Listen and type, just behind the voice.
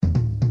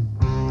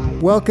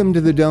Welcome to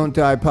the Don't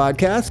Die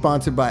podcast,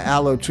 sponsored by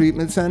Aloe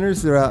Treatment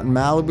Centers. They're out in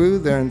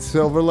Malibu. They're in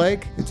Silver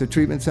Lake. It's a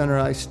treatment center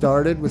I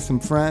started with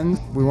some friends.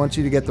 We want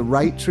you to get the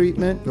right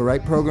treatment, the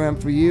right program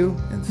for you,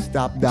 and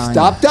stop dying.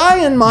 Stop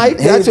dying, Mike.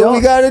 That's what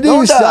we got to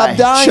do. Stop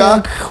dying.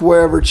 Chuck,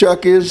 wherever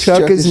Chuck is.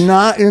 Chuck is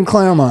not in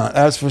Claremont,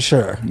 that's for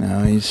sure.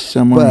 No, he's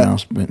somewhere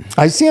else. But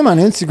I see him on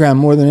Instagram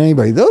more than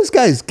anybody. Those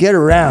guys get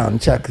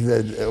around. Chuck,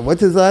 what's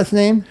his last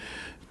name?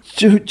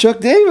 Chuck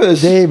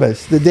Davis.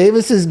 The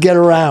Davises get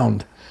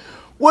around.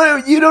 Well,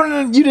 you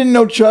didn't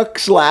know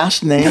Chuck's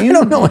last name? I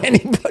don't know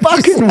anybody's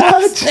fucking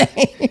last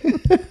name.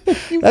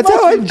 That's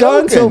how I've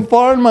gone so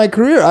far in my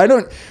career.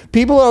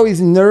 People are always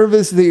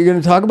nervous that you're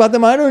going to talk about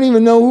them. I don't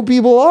even know who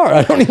people are.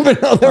 I don't even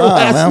know their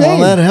last name.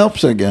 Well, that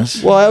helps, I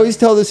guess. Well, I always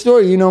tell the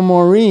story. You know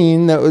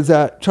Maureen that was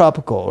at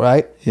Tropical,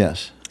 right?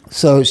 Yes.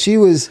 So she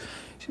was,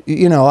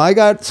 I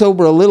got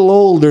sober a little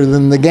older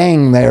than the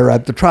gang there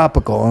at the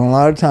Tropical. And a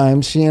lot of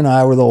times she and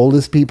I were the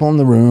oldest people in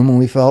the room, and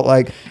we felt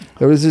like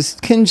there was this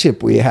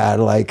kinship we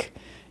had. Like,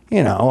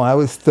 I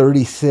was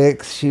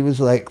 36, she was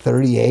like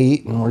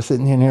 38, and we're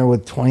sitting in here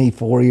with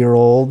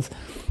 24-year-olds.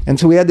 And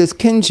so we had this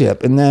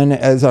kinship. And then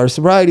as our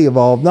sobriety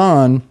evolved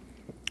on,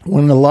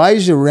 when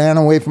Elijah ran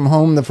away from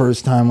home the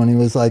first time when he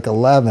was like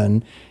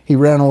 11, he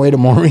ran away to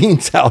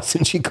Maureen's house,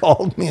 and she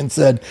called me and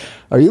said,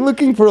 "Are you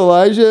looking for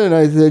Elijah?" And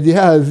I said,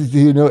 "Yeah." Is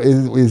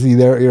he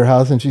there at your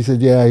house? And she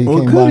said, "Yeah, he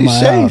came by my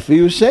house."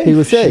 He was safe. He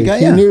was safe.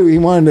 He knew he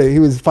wanted to. He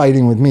was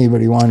fighting with me, but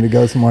he wanted to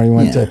go somewhere. He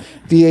went to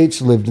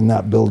DH, lived in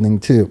that building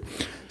too.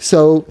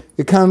 So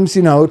it comes,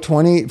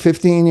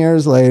 15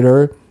 years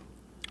later,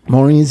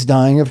 Maureen's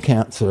dying of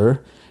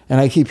cancer. And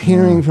I keep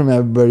hearing from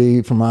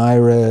everybody, from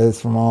Iris,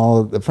 from all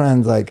of the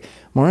friends, like,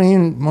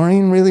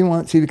 Maureen really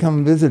wants you to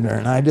come visit her.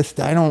 And I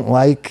don't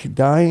like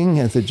dying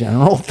as a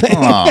general thing.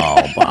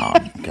 Oh,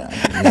 Bob.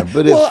 Yeah,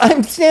 but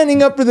I'm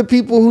standing up for the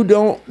people who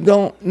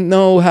don't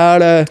know how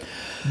to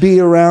be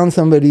around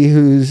somebody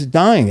who's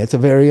dying. It's a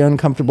very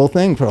uncomfortable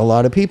thing for a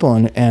lot of people.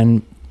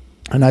 And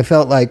I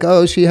felt like,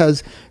 she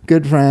has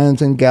good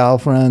friends and gal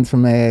friends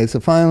from AA.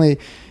 So finally,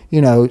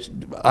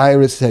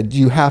 Iris said,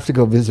 "You have to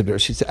go visit her.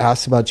 She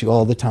asks about you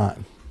all the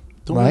time."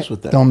 Don't mess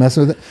with that. Don't mess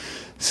with it.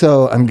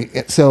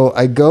 So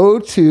I go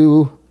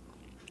to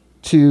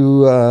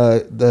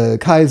the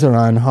Kaiser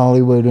on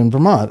Hollywood in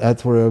Vermont.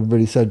 That's where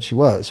everybody said she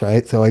was,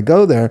 right? So I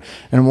go there,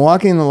 and I'm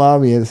walking in the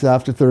lobby. It's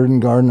after 3rd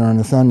and Gardner on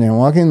a Sunday. I'm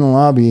walking in the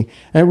lobby,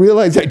 and I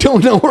realize I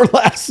don't know her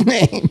last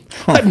name.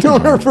 I've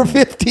known her for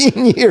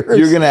 15 years.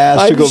 You're going to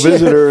ask to go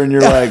visit her, and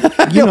you're like,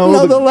 I don't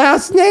know the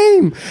last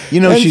name.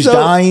 She's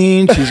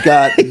dying. She's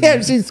got...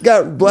 Yeah, she's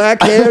got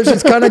black hair.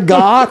 She's kind of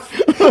goth.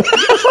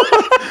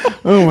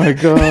 Oh, my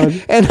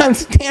God. And I'm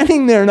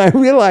standing there, and I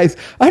realize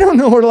I don't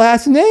know her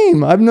last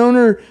name. I've known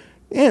her...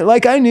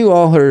 like I knew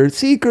all her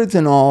secrets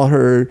and all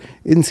her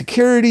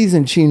insecurities,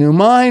 and she knew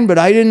mine, but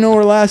I didn't know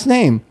her last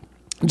name.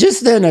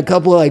 Just then, a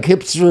couple of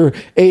hipster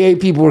AA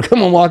people were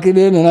coming walking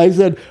in, and I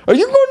said, "Are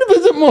you going to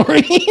visit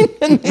Maureen?"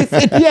 And they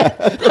said, "Yeah."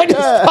 I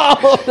just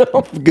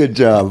followed them. Good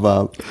job,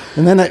 Bob.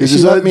 And then she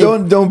let me,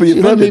 don't be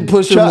offended. Let me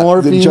push her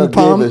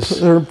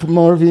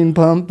morphine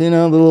pump, the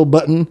little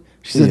button.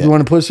 She said, "Do you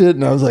want to push it?"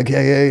 And I was like,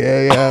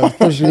 "Yeah." I was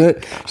pushing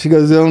it. She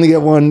goes, "You only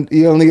get one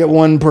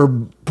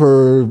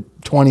per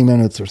 20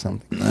 minutes or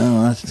something."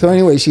 Oh, so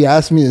anyway, she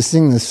asked me to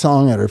sing this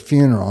song at her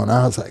funeral, and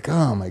I was like,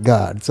 "Oh my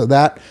God!" So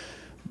that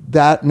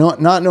not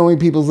knowing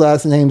people's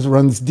last names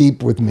runs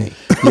deep with me.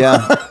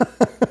 Yeah.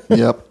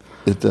 Yep.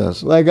 It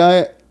does. Like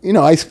I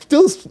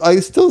still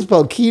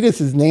spell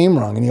Kiedis' name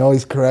wrong, and he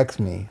always corrects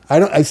me.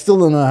 I still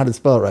don't know how to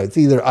spell it right. It's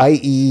either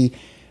IE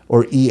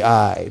or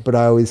EI, but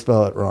I always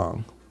spell it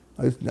wrong.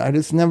 I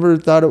just never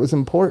thought it was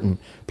important.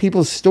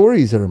 People's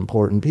stories are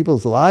important.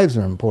 People's lives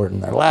are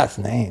important. Their last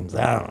names,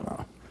 I don't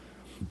know.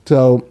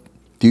 So,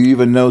 do you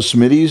even know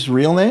Smitty's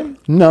real name?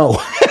 No.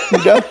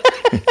 You don't?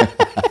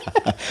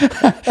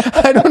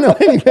 I don't know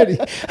anybody.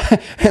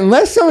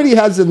 Unless somebody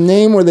has a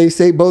name where they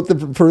say both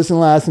the first and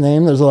last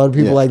name. There's a lot of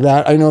people like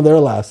that. I know their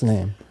last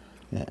name.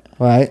 Yeah.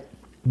 Right?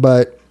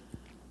 But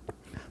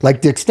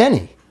like Dick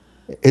Stenny.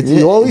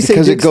 You always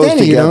say Dick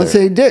Stenny. You don't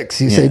say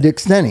Dix. You say Dick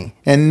Stenny.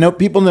 And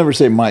people never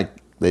say Mike.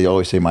 They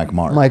always say Mike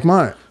Mart. Mike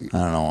Mart. I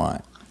don't know why.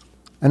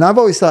 And I've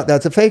always thought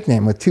that's a fake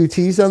name with 2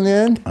 T's on the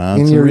end.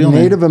 And you're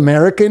Native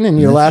American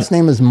and your last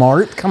name is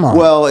Mart? Come on.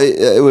 Well,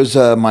 it was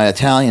my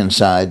Italian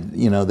side.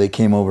 They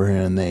came over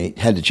here and they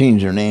had to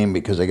change their name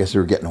because I guess they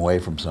were getting away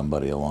from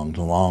somebody a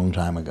long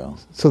time ago.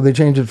 So they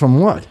changed it from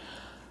what?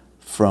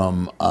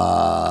 From,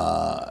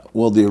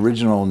 the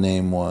original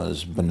name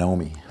was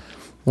Bonomi.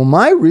 Well,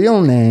 my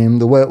real name,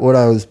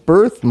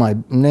 my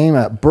name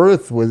at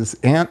birth was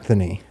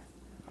Anthony.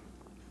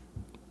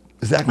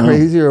 Is that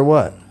crazy or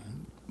what?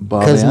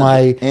 Because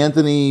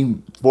Anthony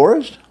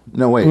Forrest?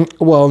 No, wait.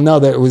 Well, no,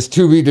 that was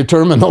to be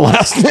determined the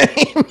last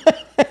name.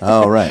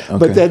 Oh, right. Okay.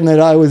 But then that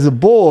I was a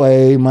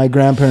boy, my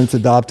grandparents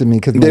adopted me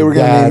because they were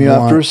going to name you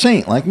after a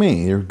saint like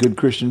me. You're good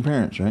Christian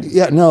parents, right?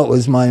 Yeah, no, it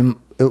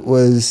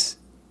was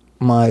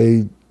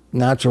my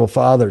natural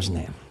father's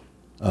name.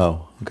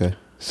 Oh, okay.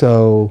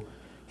 So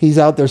He's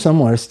out there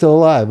somewhere, still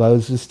alive. I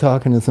was just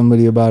talking to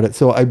somebody about it.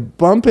 So I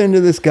bump into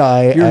this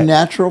guy. Your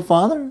natural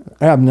father?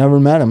 I've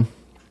never met him.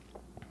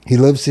 He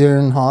lives here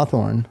in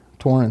Hawthorne,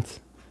 Torrance.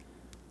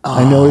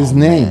 I know his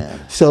name.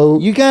 Man. So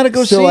You gotta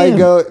go so see I him.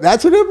 go,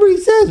 that's what everybody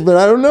says, but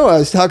I don't know. I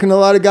was talking to a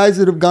lot of guys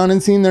that have gone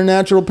and seen their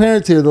natural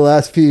parents here the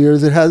last few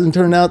years. It hasn't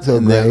turned out so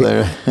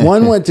they're- great.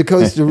 One went to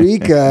Costa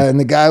Rica and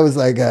the guy was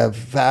like a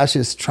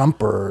fascist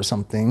Trumper or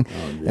something.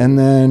 And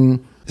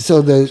then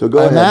so go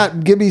I'm ahead.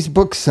 at Gibby's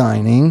book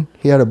signing.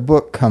 He had a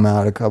book come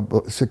out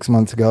 6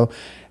 months ago.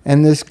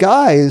 And this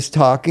guy is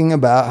talking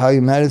about how he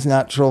met his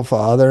natural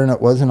father and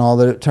it wasn't all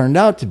that it turned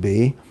out to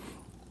be.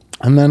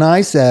 And then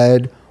I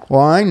said, well,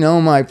 I know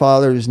my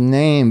father's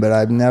name, but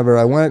I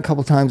went a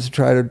couple times to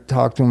try to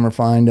talk to him or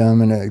find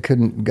him, and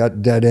it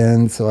got dead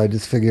end. So I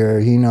just figure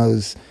he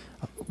knows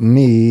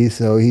me,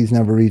 so he's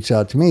never reached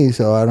out to me,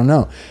 so I don't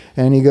know.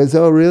 And he goes,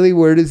 oh, really?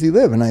 Where does he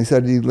live? And I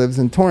said, he lives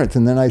in Torrance.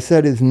 And then I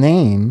said his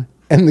name,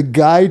 and the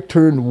guy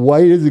turned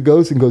white as a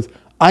ghost and goes,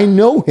 I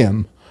know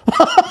him.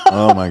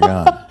 Oh my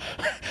God!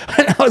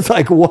 And I was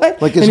like,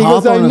 what? Like and is he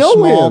goes, Hawthorne I a know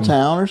small him.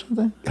 town or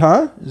something?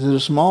 Huh? Is it a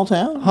small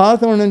town?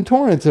 Hawthorne and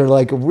Torrance are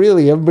like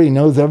really, everybody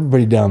knows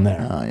everybody down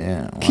there. Oh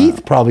yeah. Wow.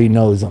 Keith probably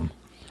knows them.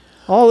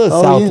 All the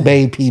South yeah.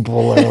 Bay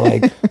people are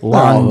like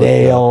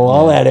Lawndale,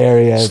 all that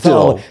area. It's Still.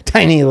 all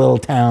tiny little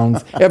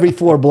towns. Every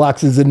 4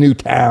 blocks is a new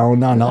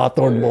town on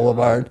Hawthorne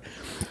Boulevard.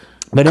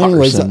 But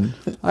anyways, Carson.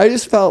 I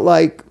just felt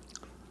like,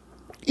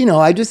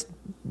 I just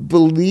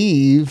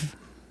believe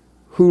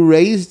who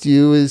raised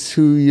you is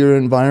who your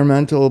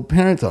environmental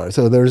parents are.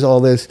 So there's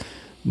all this,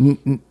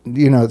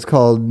 it's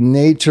called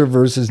nature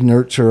versus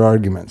nurture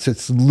arguments.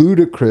 It's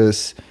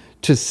ludicrous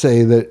to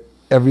say that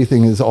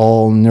everything is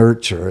all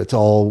nurture. It's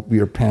all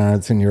your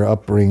parents and your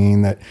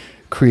upbringing that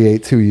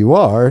creates who you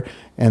are.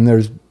 And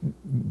there's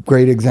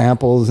great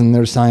examples and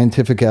there's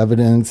scientific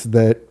evidence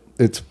that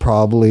it's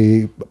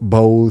probably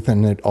both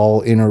and it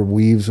all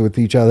interweaves with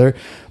each other.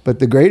 But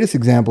the greatest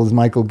example is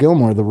Michael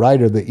Gilmore, the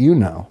writer that you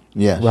know.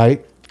 Yes.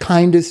 Right?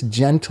 Kindest,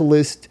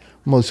 gentlest,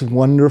 most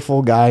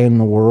wonderful guy in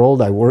the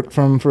world. I worked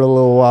for him for a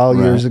little while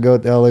years ago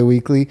at the LA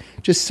Weekly.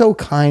 Just so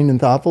kind and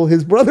thoughtful.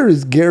 His brother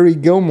is Gary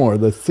Gilmore,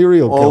 the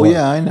serial killer. Oh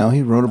yeah, I know.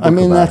 He wrote a book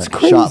about that's it.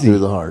 crazy. Shot through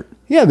the heart.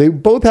 Yeah, they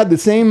both had the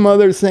same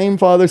mother, same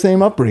father,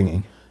 same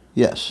upbringing.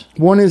 Yes.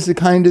 One is the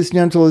kindest,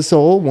 gentlest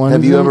soul. One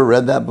Have is you ever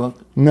read that book?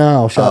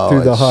 No, Shot Through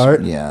the it's-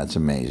 Heart. Yeah, it's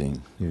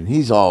amazing. Dude,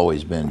 he's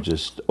always been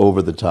just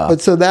over the top.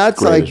 But so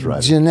that's like Greatest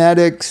writer.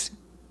 genetics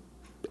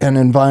and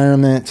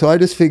environment. So I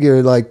just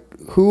figured like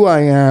who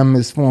I am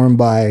is formed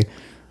by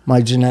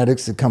my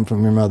genetics that come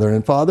from your mother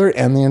and father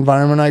and the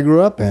environment I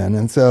grew up in.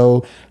 And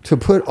so to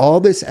put all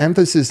this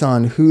emphasis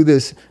on who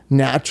this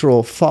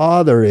natural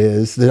father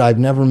is that I've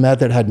never met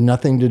that had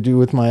nothing to do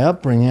with my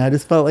upbringing, I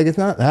just felt like it's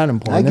not that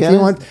important. I get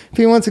it. If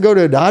he wants to go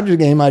to a Dodger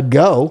game, I'd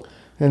go.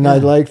 And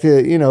I'd like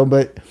to,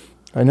 but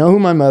I know who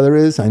my mother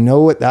is. I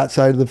know what that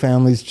side of the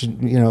family's,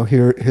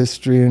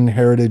 history and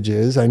heritage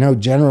is. I know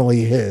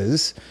generally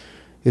his.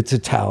 It's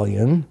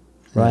Italian,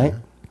 right?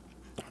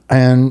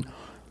 And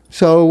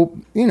so,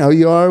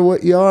 you are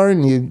what you are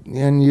and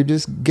you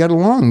just get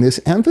along. This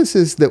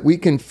emphasis that we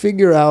can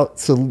figure out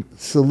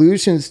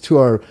solutions to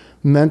our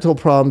mental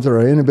problems or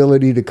our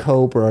inability to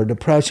cope or our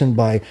depression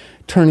by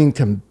turning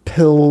to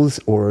pills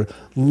or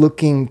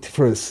looking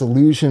for a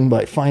solution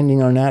by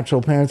finding our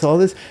natural parents, all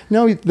this.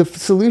 No, the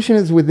solution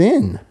is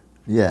within.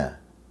 Yeah.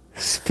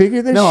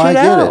 Figure this No, shit I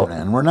get out. it,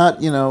 man. We're not,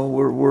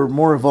 we're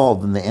more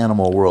evolved than the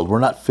animal world. We're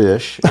not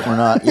fish. We're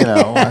not,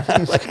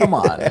 come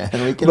on, man.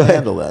 We can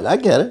handle that. I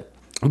get it.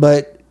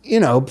 But,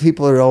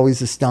 people are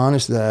always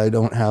astonished that I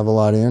don't have a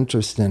lot of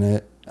interest in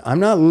it. I'm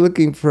not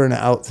looking for an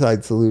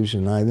outside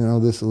solution. I know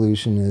the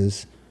solution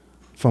is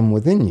from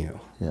within you,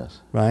 Yes.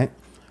 right?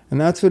 And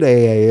that's what AA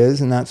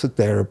is, and that's what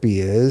therapy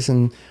is.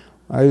 And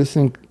I just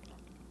think,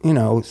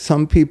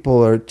 some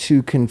people are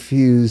too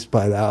confused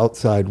by the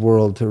outside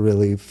world to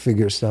really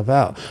figure stuff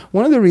out.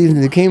 One of the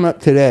reasons it came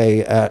up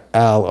today at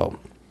Aloe,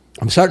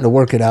 I'm starting to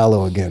work at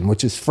Aloe again,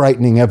 which is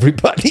frightening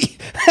everybody.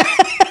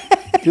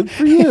 Good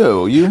for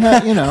you. You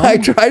have, I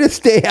try to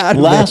stay out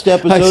of Last it.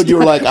 episode, you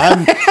were like,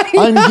 I'm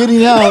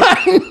getting out.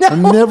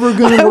 I'm never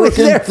going to I work was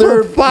in there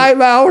for therapy.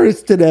 5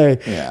 hours today.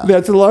 Yeah.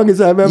 That's the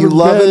longest I've ever You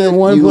love been it. in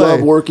one You place.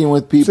 love working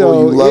with people.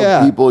 So, you love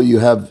yeah. people. You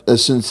have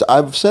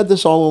I've said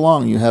this all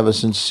along. You have a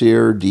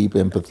sincere, deep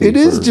empathy. It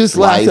is for just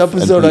life last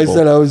and episode I people.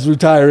 said I was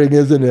retiring,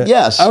 isn't it?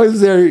 Yes. I was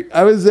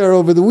there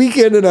over the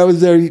weekend and I was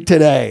there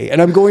today.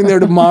 And I'm going there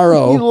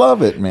tomorrow. You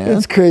love it, man.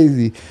 It's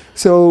crazy.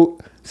 So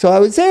I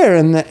was there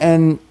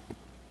and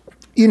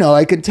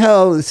I could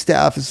tell the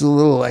staff is a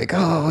little like,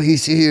 oh,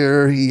 he's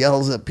here. He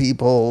yells at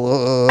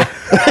people.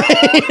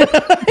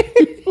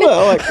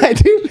 Well, I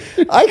do.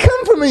 I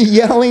come from a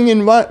yelling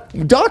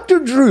environment. Dr.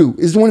 Drew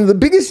is one of the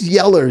biggest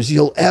yellers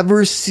you'll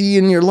ever see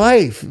in your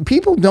life.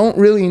 People don't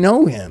really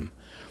know him.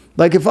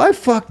 Like if I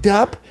fucked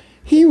up,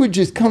 he would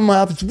just come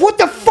up and say, what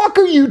the fuck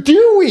are you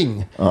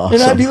doing? Awesome.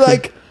 And I'd be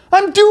like,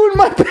 I'm doing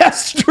my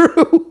best,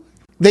 Drew.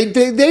 They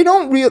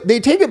they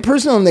take it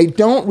personal, and they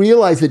don't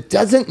realize it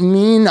doesn't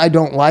mean I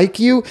don't like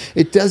you.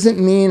 It doesn't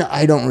mean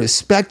I don't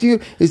respect you.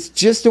 It's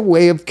just a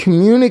way of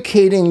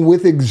communicating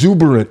with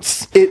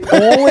exuberance. It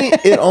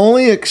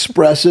only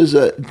expresses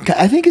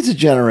I think it's a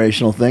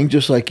generational thing,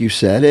 just like you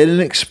said.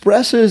 It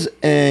expresses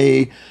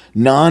a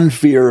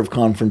non-fear of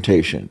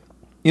confrontation.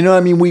 You know,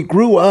 I mean, we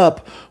grew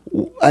up,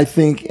 I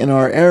think, in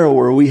our era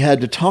where we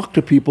had to talk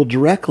to people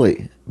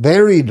directly.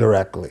 Very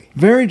directly.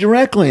 Very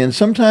directly. And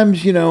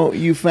sometimes, you know,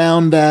 you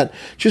found that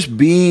just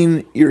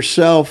being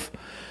yourself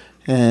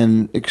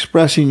and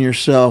expressing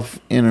yourself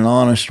in an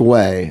honest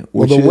way.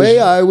 Well, the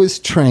way I was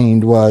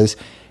trained was,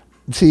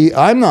 see,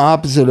 I'm the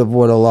opposite of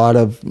what a lot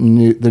of the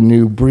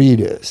new breed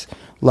is.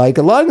 Like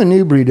a lot of the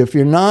new breed, if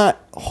you're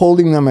not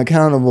holding them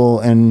accountable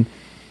and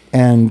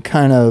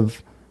kind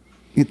of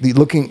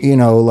looking, you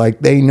know,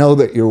 like they know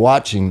that you're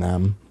watching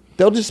them,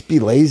 they'll just be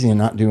lazy and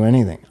not do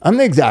anything. I'm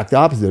the exact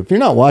opposite. If you're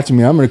not watching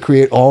me, I'm going to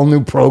create all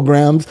new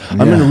programs. I'm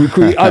going to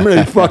recreate. I'm going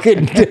to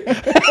fucking.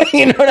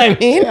 You know what I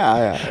mean?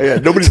 Yeah.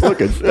 Nobody's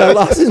looking.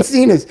 Los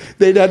Encinas,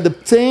 they'd had the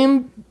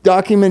same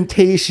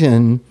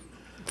documentation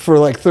for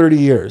like 30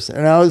 years,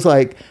 and I was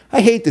like,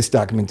 I hate this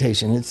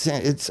documentation.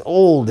 It's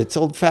old. It's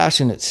old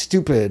fashioned. It's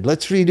stupid.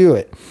 Let's redo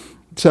it.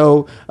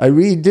 So I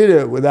redid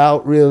it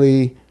without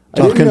really.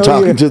 Talking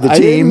to the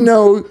team.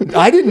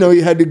 I didn't know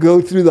you had to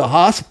go through the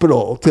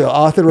hospital to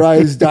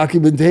authorize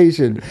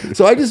documentation.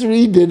 So I just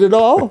redid it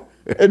all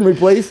and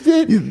replaced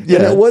it. And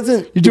it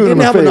wasn't. You didn't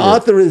have an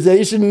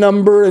authorization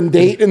number and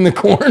date in the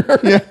corner.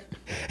 Yeah.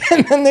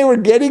 And then they were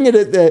getting it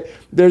at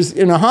there's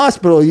in a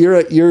hospital, you're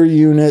at your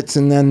units,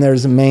 and then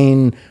there's a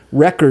main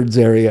records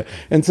area.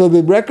 And so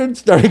the records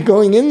started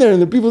going in there,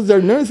 and the people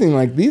started noticing,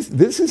 like,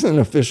 this isn't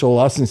official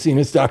Los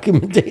Encinas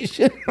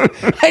documentation.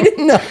 I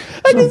didn't know.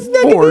 I just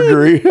snuck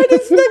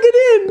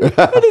it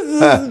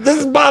in. This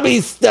is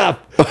Bobby's stuff.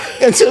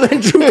 And so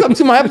then Drew comes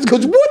to my office and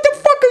goes, what the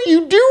fuck are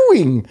you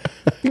doing?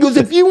 He goes,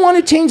 if you want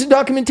to change the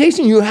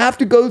documentation, you have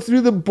to go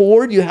through the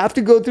board. You have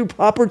to go through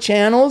proper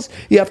channels.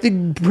 You have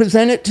to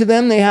present it to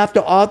them. They have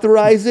to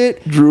authorize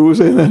it. Drew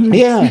was saying that?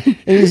 Yeah. And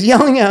he was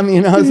yelling at me,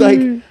 and I was like,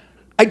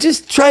 I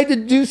just tried to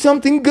do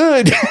something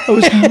good. I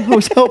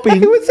was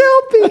helping. I was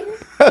helping.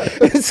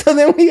 And so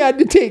then we had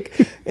to take,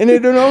 and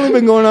it had only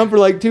been going on for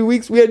like 2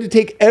 weeks. We had to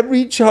take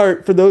every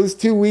chart for those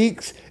 2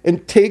 weeks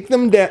and take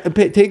them back and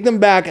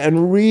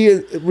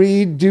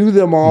redo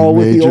them all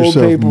with the old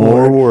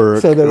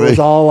paperwork so that it was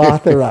all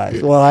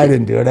authorized. Well, I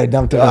didn't do it. I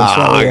dumped it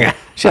on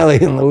Shelley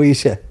and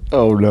Louisa.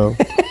 Oh, no.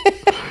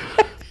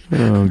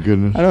 Oh,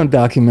 goodness. I don't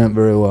document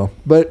very well.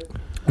 But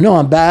no,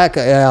 I'm back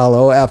at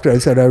Aloe after I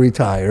said I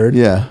retired.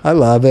 Yeah. I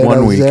love it. I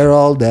was there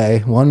all day,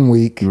 1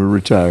 week. You were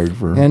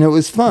retired and it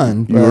was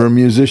fun. You were a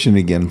musician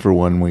again for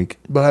 1 week.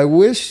 But I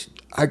wish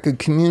I could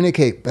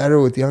communicate better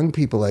with young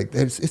people like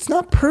this. It's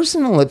not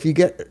personal if you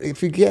get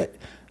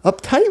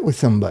uptight with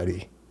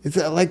somebody. It's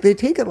like they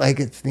take it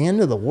like it's the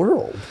end of the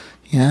world.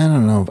 Yeah, I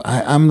don't know.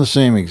 I'm the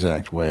same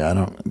exact way. I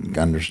don't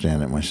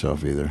understand it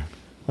myself either.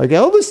 Like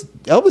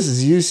Elvis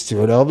is used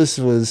to it. Elvis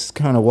was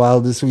kind of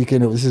wild this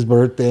weekend. It was his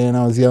birthday, and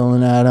I was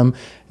yelling at him.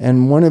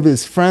 And one of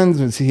his friends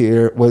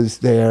was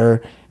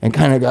there, and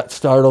kind of got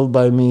startled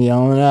by me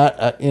yelling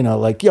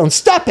yelling,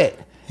 stop it!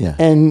 Yeah.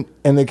 And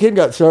the kid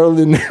got startled,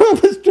 and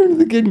Elvis turned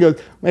to the kid and goes,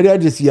 "My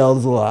dad just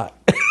yells a lot."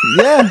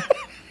 Yeah.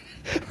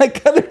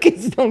 Like other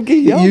kids don't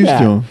get yelled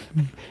at.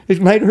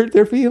 It might hurt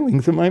their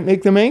feelings. It might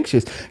make them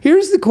anxious.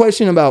 Here's the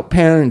question about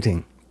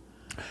parenting.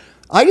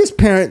 I just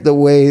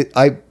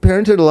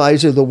parented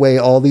Elijah the way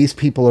all these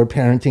people are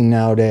parenting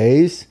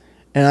nowadays,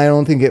 and I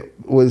don't think it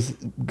was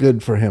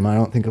good for him. I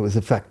don't think it was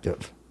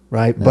effective,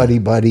 right? Yeah.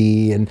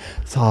 Buddy, and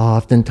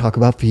soft, and talk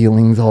about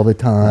feelings all the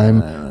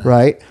time,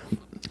 right?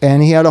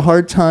 And he had a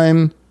hard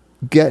time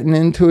getting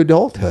into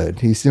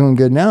adulthood. He's doing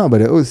good now, but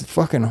it was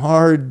fucking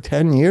hard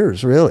 10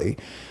 years, really.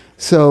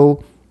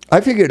 So I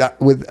figured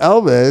with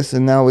Elvis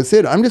and now with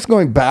Sid, I'm just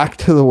going back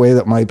to the way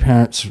that my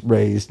parents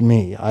raised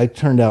me. I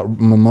turned out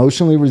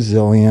emotionally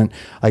resilient.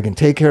 I can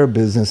take care of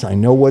business. I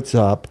know what's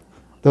up.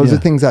 Those are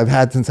things I've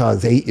had since I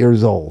was 8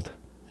 years old,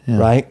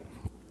 right?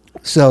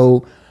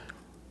 So,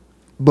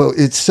 but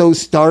it's so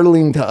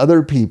startling to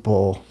other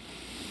people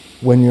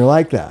when you're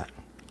like that.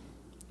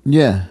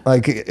 Yeah.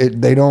 Like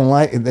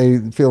they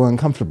feel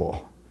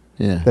uncomfortable.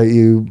 Yeah. That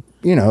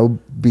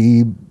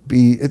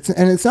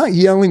it's not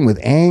yelling with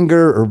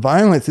anger or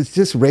violence. It's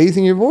just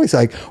raising your voice.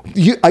 Like,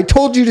 I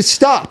told you to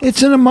stop.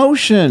 It's an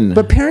emotion.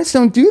 But parents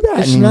don't do that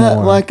it's anymore.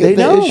 Not like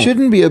it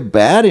shouldn't be a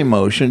bad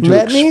emotion to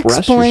Let express me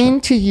explain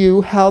yourself. to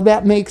you how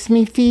that makes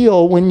me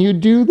feel when you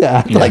do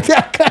that. Yeah. Like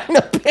that kind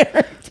of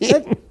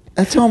parenting.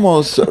 That's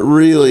almost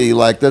really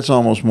that's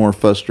almost more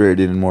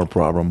frustrating and more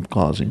problem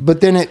causing. But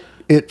then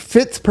it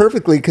fits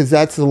perfectly because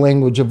that's the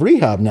language of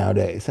rehab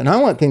nowadays. And I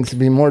want things to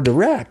be more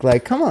direct.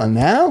 Like, come on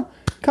now.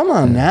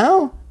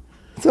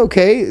 It's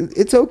okay.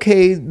 It's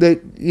okay that,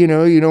 you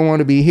don't want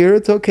to be here.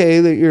 It's okay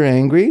that you're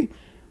angry.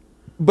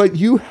 But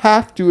you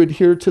have to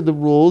adhere to the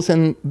rules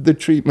and the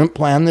treatment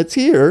plan that's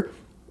here,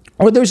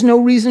 or there's no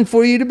reason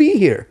for you to be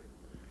here.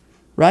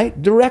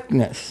 Right?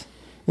 Directness.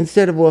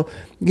 Instead of, well,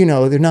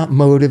 they're not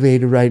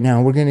motivated right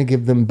now. We're going to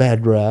give them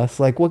bed rest.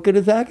 Like, what good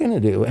is that going to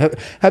do?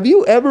 Have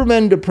you ever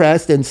been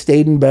depressed and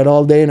stayed in bed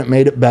all day and it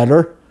made it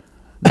better?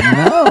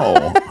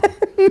 No.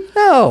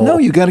 No.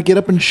 You got to get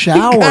up and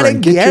shower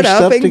and get your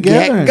stuff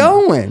together. Get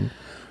going.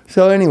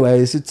 So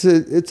anyways,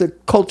 it's a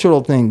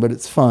cultural thing, but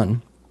it's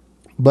fun.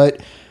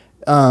 But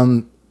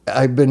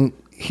I've been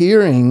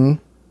hearing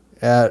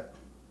at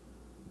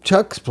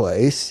Chuck's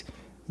place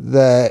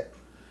that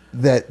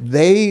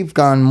they've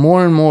gone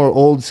more and more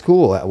old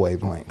school at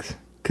Wavelengths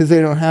because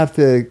they don't have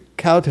to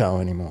kowtow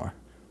anymore,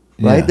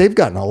 right? Yeah. They've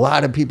gotten a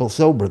lot of people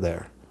sober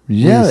there.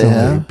 Yeah, recently. they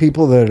have.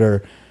 People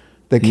that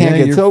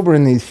can't get sober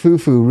in these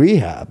foo-foo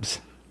rehabs.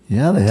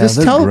 Yeah, they have.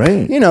 They're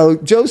great.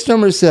 Joe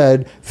Strummer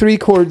said 3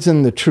 chords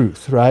and the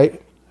truth, right?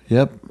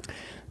 Yep.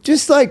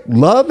 Just like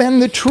love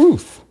and the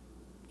truth.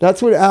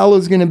 That's what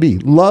Aloe's going to be.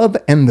 Love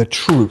and the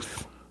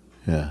truth.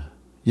 Yeah.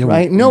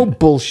 Right? No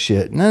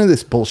bullshit. None of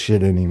this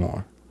bullshit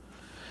anymore.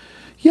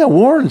 Yeah,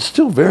 Warren's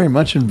still very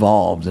much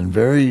involved and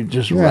very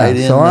just right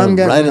in. So I'm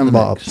getting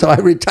involved. So I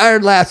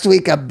retired last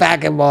week. I'm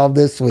back involved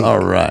this week. All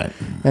right.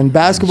 And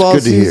basketball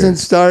season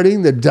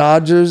starting. The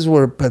Dodgers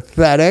were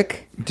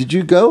pathetic. Did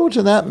you go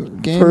to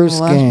that game? First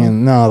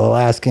game. No, the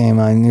last game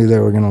I knew they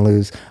were going to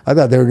lose. I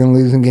thought they were going to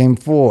lose in game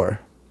 4.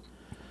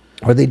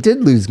 Or they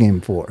did lose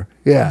game 4.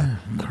 Yeah.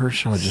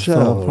 Kershaw just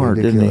fell apart,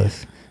 ridiculous.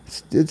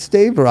 Didn't he? It's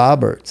Dave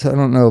Roberts. I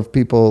don't know if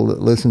people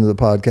that listen to the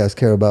podcast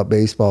care about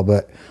baseball,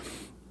 but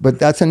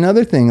that's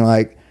another thing.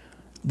 Like,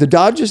 the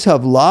Dodgers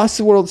have lost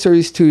the World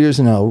Series 2 years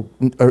in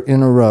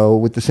a row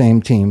with the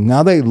same team.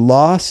 Now they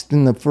lost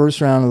in the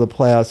first round of the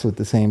playoffs with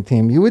the same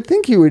team. You would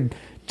think you would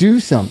do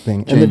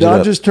something. And the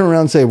Dodgers turn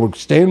around and say, we're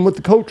staying with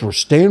the coach. We're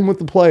staying with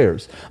the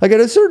players. Like,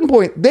 at a certain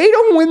point, they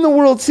don't win the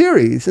World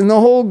Series. And the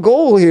whole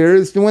goal here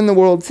is to win the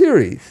World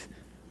Series.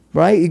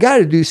 Right? You got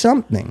to do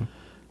something.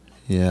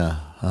 Yeah.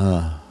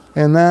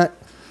 And that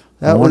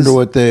I wonder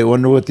what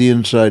the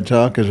inside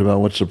talk is about.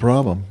 What's the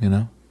problem,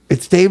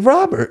 It's Dave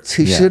Roberts.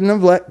 He shouldn't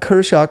have let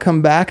Kershaw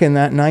come back in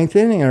that 9th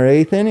inning or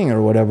 8th inning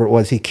or whatever it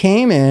was. He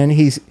came in.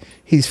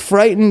 He's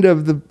frightened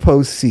of the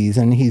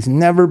postseason. He's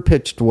never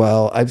pitched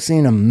well. I've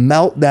seen him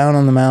melt down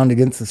on the mound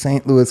against the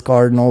St. Louis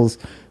Cardinals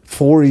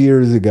 4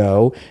 years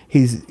ago.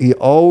 He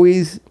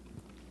always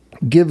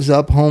gives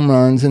up home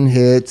runs and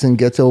hits and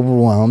gets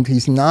overwhelmed.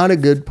 He's not a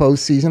good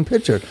postseason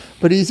pitcher,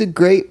 but he's a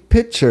great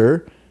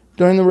pitcher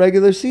during the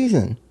regular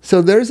season.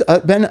 So there's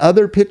been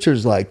other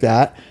pitchers like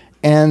that,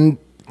 and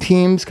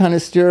teams kind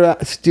of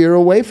steer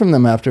away from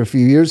them after a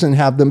few years and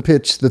have them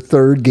pitch the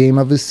 3rd game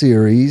of a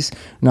series,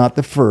 not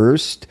the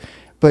first.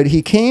 But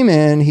he came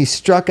in, he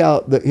struck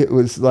out, it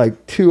was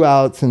like 2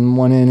 outs in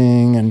 1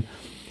 inning, and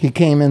he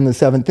came in the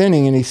 7th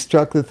inning and he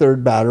struck the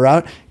 3rd batter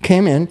out,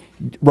 came in.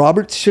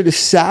 Roberts should have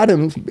sat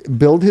him,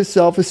 build his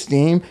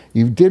self-esteem.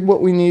 You did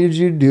what we needed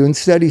you to do.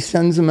 Instead, he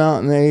sends him out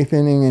in the 8th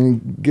inning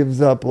and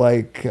gives up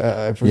I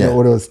forget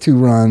what it was, 2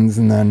 runs,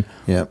 and then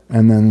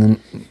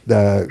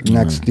the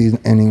next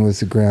inning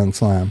was a grand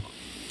slam.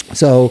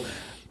 So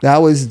that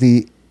was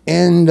the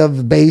end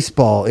of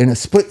baseball in a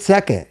split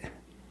second.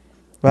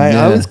 Right?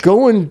 Yeah. I was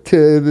going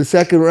to the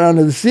 2nd round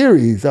of the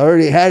series. I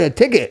already had a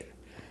ticket,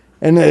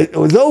 and it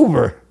was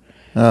over.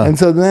 Oh. And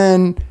so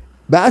then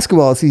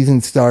basketball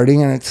season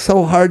starting, and it's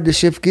so hard to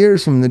shift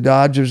gears from the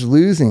Dodgers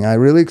losing. I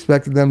really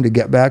expected them to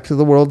get back to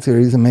the World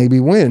Series and maybe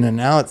win, and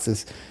now it's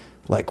this,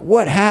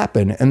 what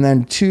happened? And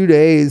then 2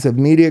 days of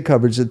media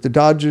coverage that the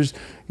Dodgers,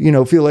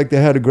 feel like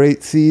they had a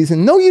great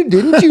season. No, you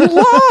didn't. You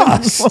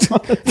lost.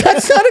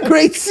 That's not a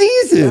great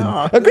season.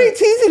 No. A great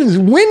season is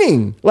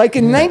winning, like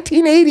in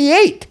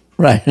 1988.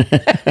 Right.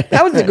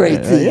 That was a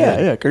great season.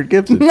 Yeah. Kurt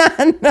Gibson. No.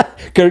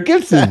 Kurt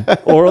Gibson.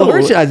 Oral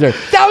Hershiser.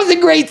 That was a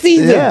great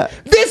season. Yeah.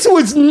 This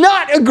was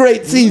not a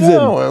great season.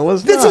 No, it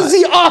was not. This was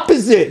the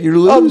opposite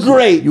of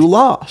great. You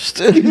lost.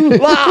 You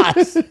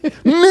lost.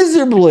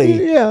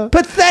 Miserably. Yeah.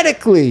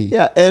 Pathetically.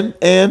 Yeah, and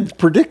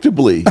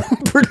predictably.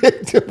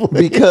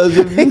 Because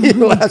of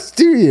the last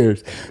 2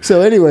 years.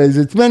 So anyways,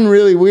 it's been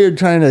really weird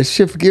trying to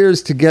shift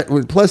gears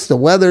to plus the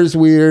weather's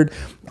weird.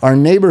 Our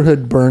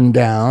neighborhood burned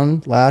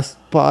down last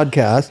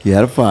podcast. You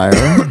had a fire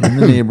in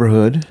the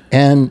neighborhood.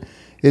 And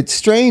it's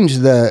strange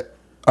that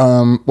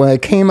when I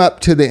came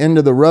up to the end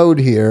of the road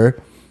here,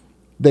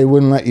 they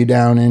wouldn't let you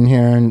down in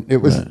here. And it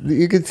was,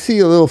 you could see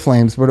a little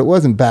flames, but it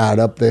wasn't bad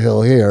up the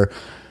hill here.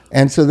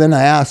 And so then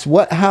I asked,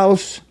 what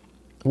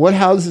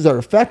houses are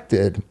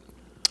affected?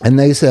 And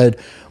they said,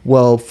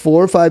 well,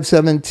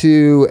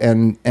 4572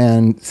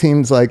 and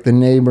seems like the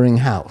neighboring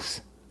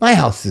house. My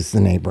house is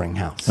the neighboring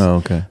house. Oh,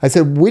 okay. I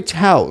said, which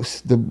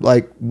house? The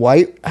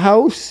White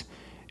House?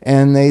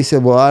 And they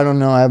said, well, I don't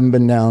know. I haven't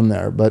been down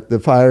there. But the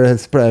fire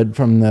has spread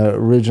from the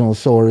original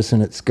source,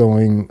 and it's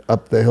going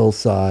up the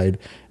hillside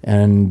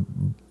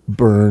and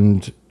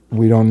burned,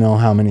 we don't know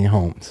how many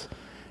homes.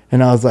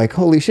 And I was like,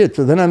 holy shit.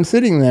 So then I'm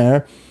sitting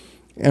there,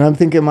 and I'm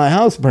thinking my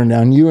house burned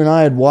down. You and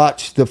I had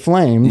watched the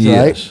flames,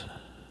 right?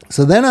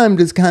 So then I'm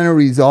just kind of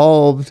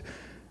resolved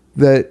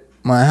that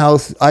my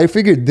house, I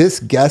figured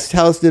this guest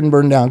house didn't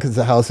burn down because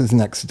the house is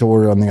next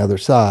door on the other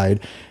side.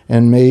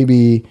 And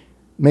maybe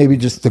maybe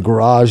just the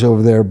garage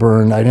over there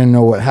burned. I didn't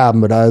know what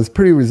happened, but I was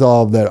pretty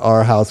resolved that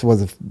our house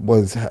was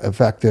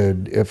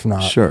affected, if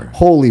not Sure.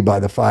 wholly by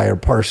the fire,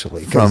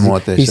 partially. 'Cause From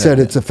what they he said. said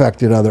it's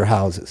affected other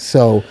houses.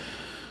 So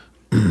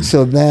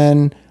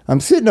then I'm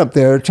sitting up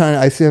there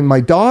I said, my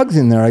dog's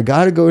in there. I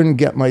got to go and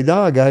get my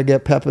dog. I got to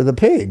get Peppa the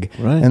pig.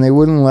 Right. And they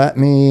wouldn't let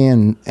me.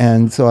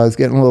 And so I was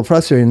getting a little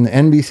frustrated. And the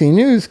NBC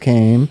News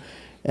came.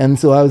 And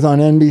so I was on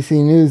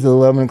NBC News, the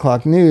 11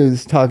 o'clock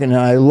news, talking, and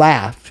I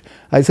laughed.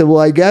 I said, well,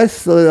 I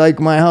guess like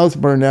my house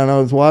burned down. I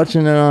was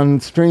watching it on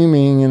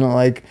streaming, and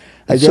like,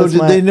 I guess. So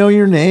did they know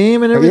your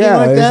name and everything Yeah,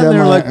 like that? And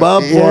they're like,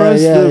 Bob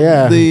Forrest,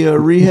 the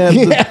rehab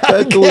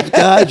specialist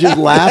guy, just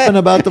laughing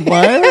about the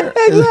fire.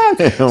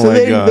 Exactly. Oh So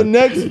my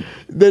God.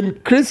 then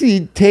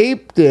Chrissy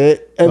taped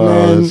it, and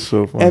that's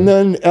so funny. and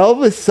then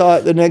Elvis saw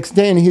it the next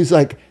day, and he was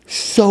like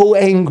so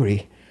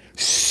angry.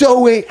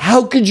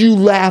 How could you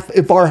laugh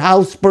if our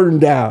house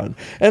burned down?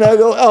 And I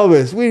go,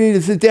 Elvis, we need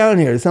to sit down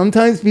here.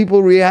 Sometimes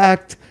people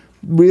react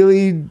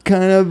really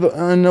kind of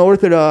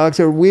unorthodox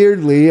or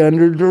weirdly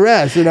under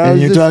duress. And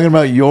And you're talking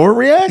about your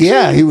reaction?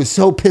 yeah, he was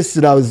so pissed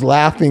that I was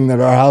laughing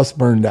that our house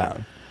burned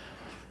down.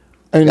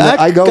 And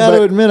I go, got to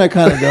but admit, I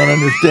kind of don't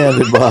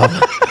understand it, Bob.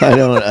 I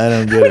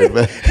don't get it.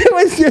 But it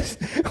was just,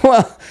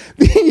 well,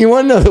 you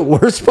want to know the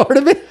worst part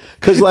of it?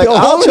 because like The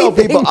I'll only tell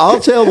thing- people,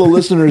 I'll tell the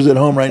listeners at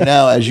home right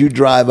now, as you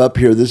drive up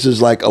here, this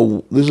is like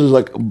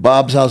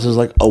Bob's house is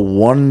like a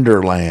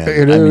wonderland.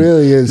 It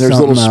really is There's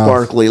little something else.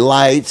 sparkly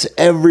lights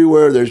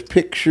everywhere. There's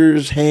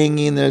pictures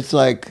hanging. It's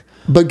like.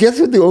 But guess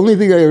what? The only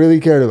thing I really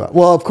cared about.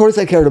 Well, of course,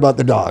 I cared about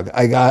the dog.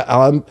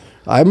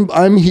 I'm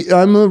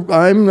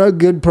a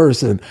good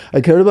person.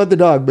 I cared about the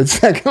dog, but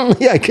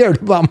secondly, I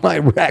cared about my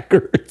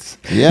records.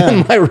 Yeah.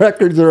 And my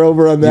records are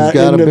over on that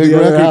got end a of big the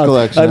other record house.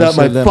 collection. I I thought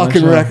my said that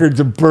fucking myself. records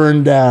are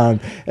burned down,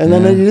 and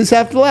then you just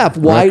have to laugh.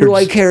 Why do I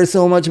Records- care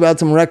so much about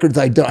some records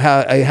I don't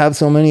have? I have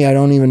so many I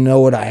don't even know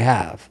what I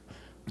have.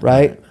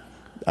 Right?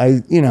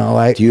 Do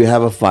you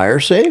have a fire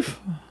safe?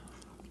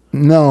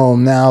 No,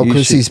 now You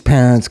Chrissy's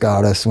parents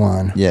got us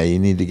one. Yeah, you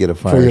need to get a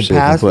For fire your safe. and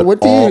passport,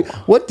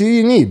 put what do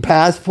you need?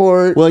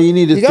 Passport. Well, you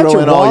need to got throw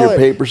your in all your wallet.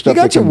 paper stuff You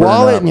got that your can burn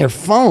wallet up. and your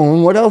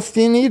phone. What else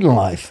do you need in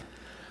life?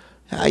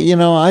 I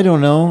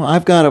don't know.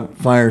 I've got a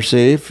fire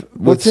safe.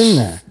 What's in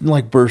there?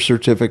 Like birth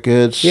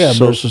certificates, Yeah, birth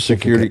social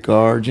security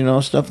certificate.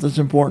 cards, stuff that's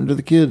important to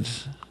the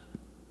kids.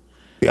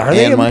 Are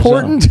they And myself.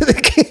 important to the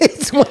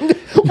kids?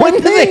 When do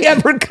they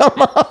ever come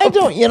up? I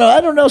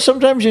don't know.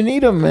 Sometimes you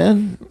need them,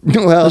 man.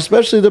 Well,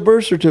 Especially the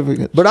birth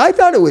certificates. but I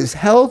thought it was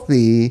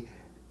healthy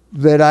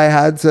that I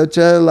had such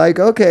a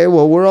okay,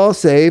 well, we're all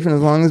safe, and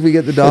as long as we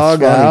get the dog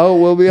That's funny. out,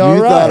 we'll be all right.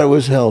 You thought it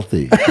was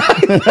healthy.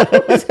 Till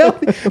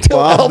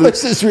Bob the-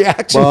 Elvis's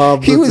reaction.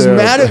 Bob He the was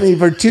mad at therapist. me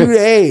for 2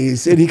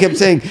 days, and he kept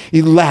saying,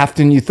 you laughed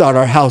and you thought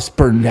our house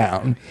burned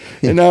down.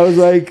 And I was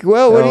like,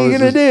 well, what are you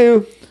going to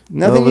do?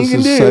 Nothing you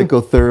can do.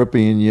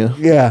 Psychotherapy in you.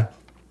 Yeah.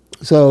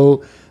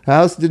 So the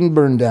house didn't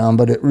burn down,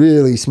 but it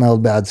really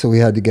smelled bad, so we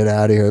had to get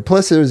out of here.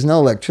 Plus, there was no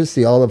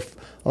electricity. All the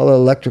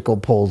electrical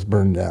poles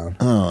burned down.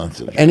 Oh,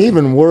 And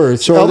even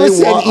worse, So are Elvis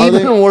they said wa- are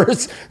even they-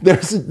 worse.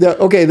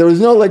 There was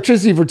no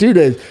electricity for 2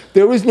 days.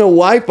 There was no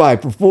Wi-Fi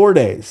for 4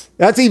 days.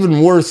 That's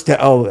even worse to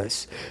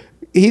Elvis.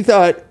 He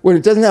thought when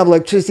it doesn't have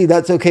electricity,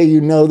 that's okay.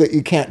 You know that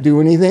you can't do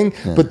anything.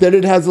 But that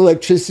it has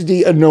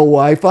electricity and no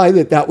Wi-Fi,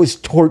 that was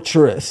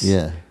torturous.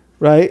 Yeah.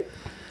 Right?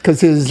 Because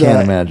his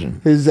Can't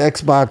imagine. his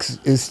Xbox,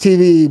 his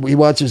TV, he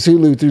watches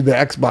Hulu through the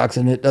Xbox,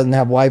 and it doesn't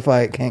have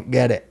Wi-Fi. It can't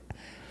get it.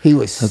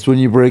 That's when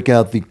you break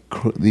out the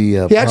He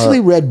actually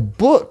read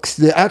books,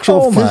 the actual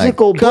Oh my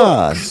physical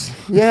God. books.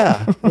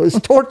 Yeah, it was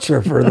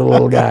torture for the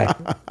little guy.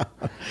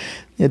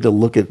 You had to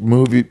look at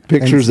movie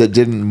pictures that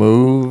didn't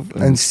move.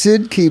 And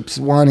Sid keeps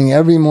wanting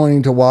every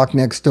morning to walk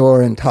next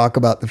door and talk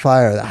about the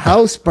fire. The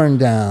house burned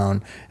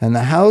down, and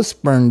the house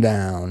burned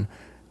down.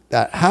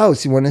 That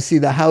house, you want to see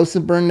the house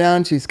that burned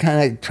down? She's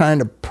kind of trying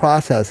to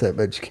process it,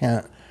 but she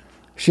can't.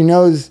 She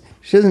knows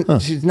she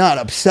doesn't. She's not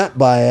upset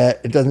by it.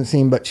 It doesn't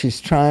seem, but she's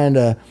trying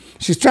to.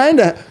 She's trying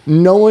to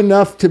know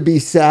enough to be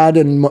sad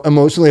and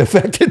emotionally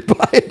affected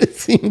by it. It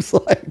seems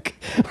like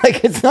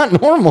it's not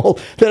normal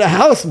that a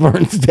house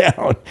burns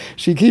down.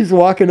 She keeps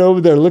walking over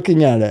there,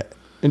 looking at it,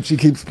 and she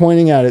keeps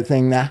pointing at it,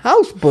 saying, "The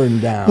house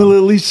burned down." Well,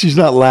 at least she's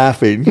not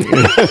laughing.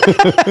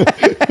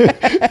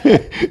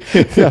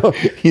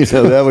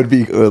 So, That would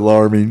be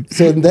alarming.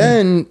 So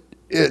then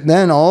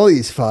all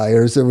these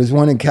fires. There was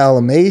one in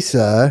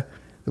Calamasa.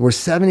 There were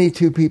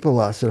 72 people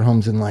lost their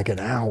homes in like an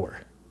hour.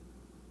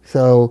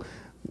 So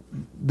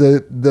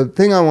the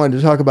thing I wanted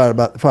to talk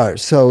about the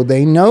fires. So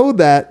they know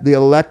that the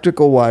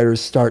electrical wires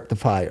start the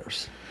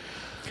fires.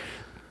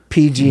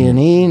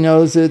 PG&E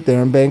knows it.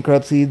 They're in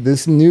bankruptcy.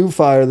 This new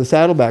fire, the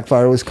Saddleback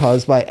fire, was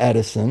caused by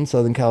Edison,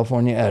 Southern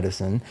California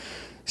Edison.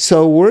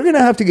 So we're going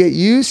to have to get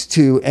used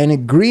to and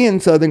agree in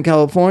Southern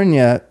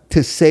California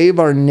to save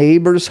our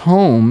neighbors'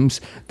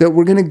 homes that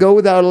we're going to go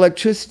without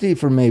electricity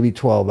for maybe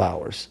 12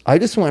 hours. I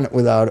just went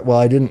without it. Well,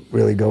 I didn't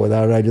really go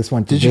without it. I just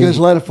went to Did you guys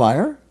light a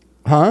fire?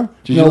 Huh?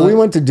 Did you No, light- we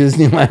went to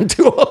Disneyland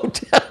to a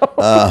hotel.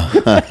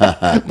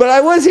 But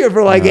I was here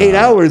for like 8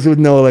 hours with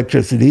no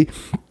electricity.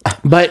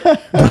 But God,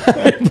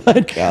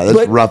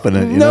 that's roughing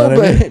it. You know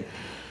what I mean?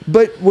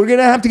 But we're going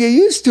to have to get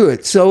used to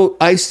it. So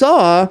I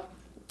saw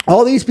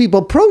all these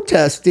people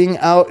protesting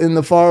out in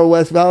the far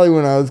West Valley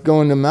when I was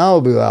going to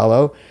Malibu,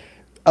 Aloe,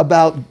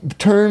 about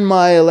turn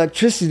my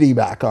electricity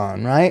back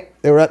on, right?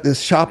 They were at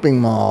this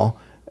shopping mall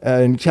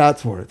in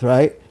Chatsworth,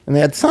 right? And they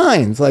had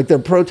signs like they're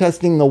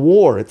protesting the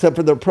war, except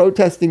for they're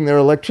protesting their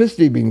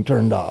electricity being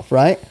turned off,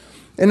 right?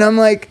 And I'm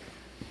like,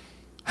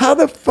 how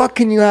the fuck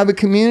can you have a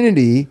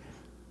community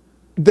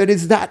that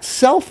is that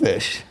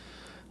selfish?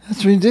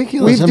 That's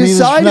ridiculous. We've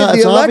decided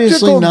it's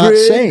obviously not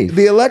grid, safe.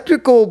 the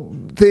electrical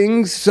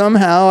things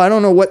somehow, I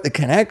don't know what the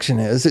connection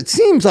is. It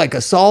seems like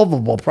a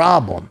solvable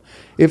problem.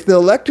 If the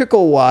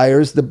electrical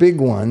wires, the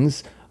big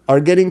ones, are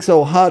getting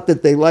so hot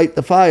that they light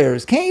the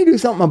fires, can't you do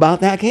something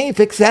about that? Can't you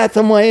fix that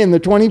some way in the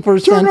 21st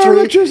Turn century? our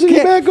electricity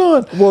back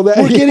on. Well,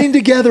 we're getting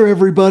together,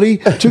 everybody,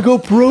 to go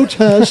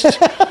protest.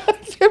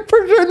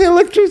 Turn the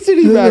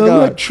electricity back on.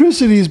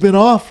 Electricity's been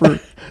off for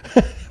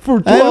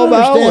 12 I don't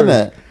understand hours.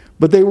 that.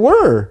 But they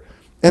were.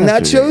 And that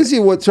That's shows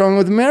you what's wrong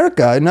with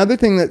America. Another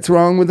thing that's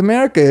wrong with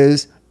America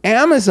is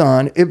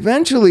Amazon.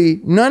 Eventually,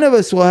 none of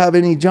us will have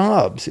any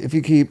jobs if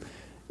you keep,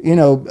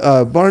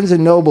 Barnes &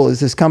 Noble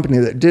is this company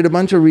that did a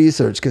bunch of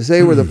research because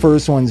they were the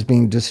first ones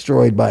being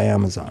destroyed by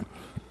Amazon.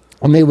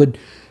 And they would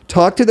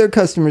talk to their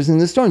customers in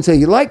the store and say,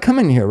 you like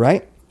coming here,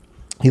 right?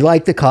 You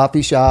like the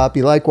coffee shop.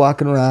 You like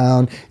walking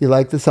around. You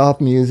like the soft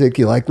music.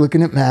 You like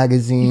looking at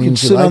magazines. You can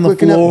sit like on the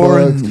looking floor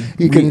at books. and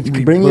You can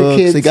read bring books. your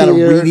kids They got a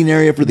here. reading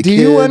area for the Do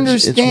kids. you It's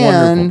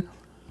understand wonderful.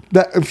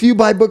 that if you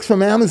buy books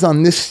from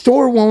Amazon, this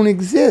store won't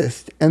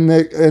exist?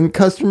 And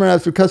customer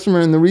after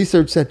customer in the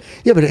research said,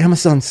 yeah, but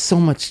Amazon's so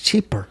much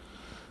cheaper.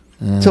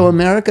 So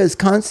America is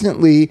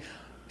constantly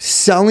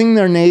selling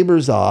their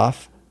neighbors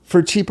off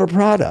for cheaper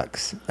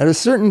products. At a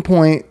certain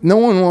point, no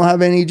one will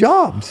have any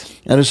jobs.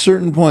 At a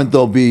certain point,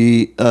 there'll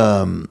be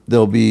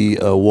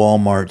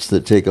Walmarts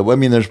that take up. I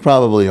mean, there's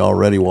probably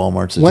already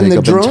Walmarts that When take the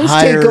up drones take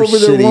entire over,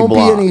 there city won't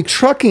blocks. be any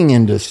trucking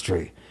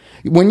industry.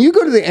 When you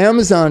go to the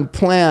Amazon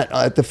plant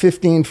at the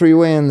 15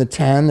 freeway and the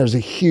 10, there's a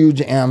huge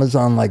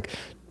Amazon, like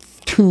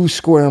 2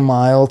 square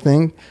mile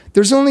thing.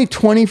 There's only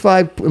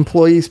 25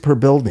 employees per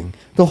building.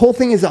 The whole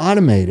thing is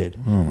automated.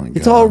 Oh my God.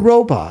 It's all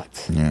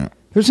robots. Yeah.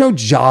 There's no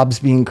jobs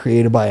being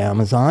created by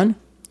Amazon.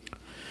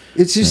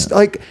 It's just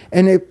like,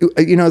 and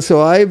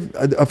so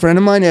a friend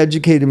of mine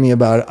educated me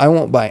about it. I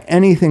won't buy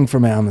anything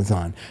from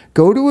Amazon.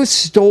 Go to a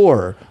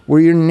store where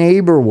your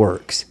neighbor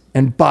works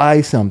and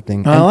buy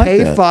something I and like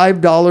pay that.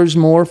 $5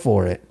 more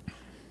for it.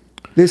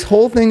 This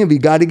whole thing of you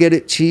got to get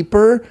it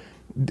cheaper,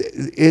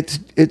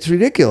 it's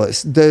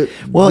ridiculous.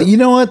 Well, you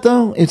know what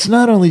though? It's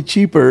not only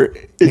cheaper;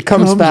 it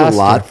comes comes faster. a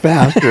lot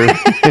faster.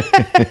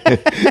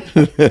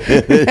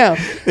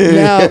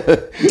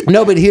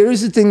 No, but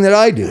here's the thing that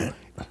I do.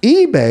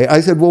 eBay,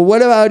 I said, well,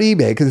 what about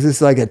eBay? Because this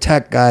is like a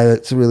tech guy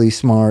that's really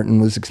smart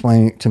and was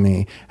explaining to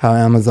me how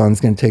Amazon's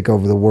going to take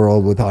over the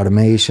world with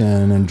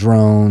automation and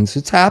drones.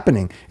 It's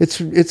happening. It's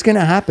going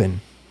to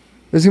happen.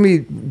 There's going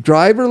to be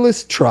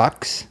driverless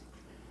trucks.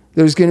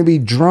 There's going to be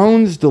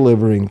drones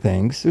delivering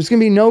things. There's going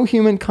to be no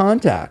human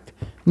contact.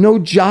 No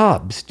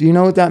jobs. Do you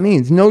know what that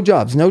means? No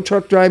jobs. No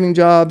truck driving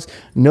jobs.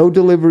 No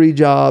delivery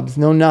jobs.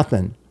 No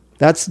nothing.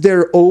 That's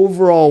their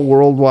overall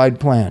worldwide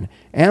plan.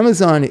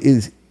 Amazon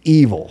is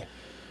evil.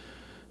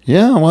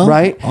 Yeah, well,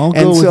 Right? I'll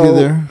And go with you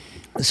there.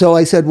 So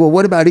I said, well,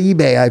 what about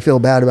eBay? I feel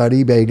bad about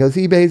eBay. He goes,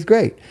 eBay is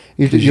great.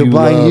 You're you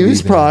buying love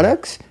used eBay.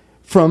 products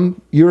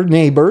from your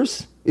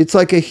neighbors. It's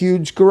like a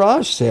huge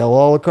garage sale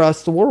all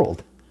across the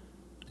world.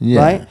 Yeah,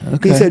 Right?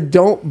 okay. He said,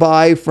 don't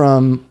buy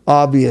from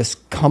obvious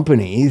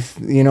companies.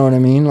 You know what I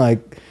mean?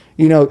 Like,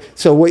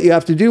 so what you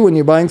have to do when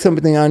you're buying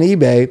something on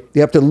eBay,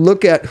 you have to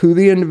look at who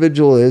the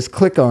individual is,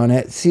 click on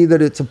it, see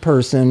that it's a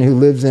person who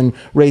lives in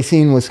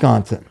Racine,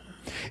 Wisconsin.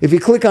 If you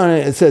click on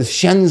it, it says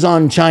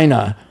Shenzhen,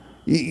 China.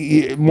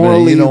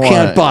 Morally, you don't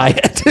can't want buy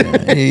it.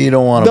 Yeah, you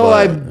don't want to Though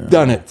buy I've it.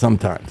 done it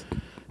sometimes.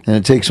 And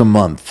it takes a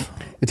month.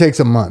 It takes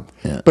a month.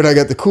 Yeah. But I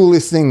got the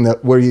coolest thing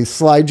where you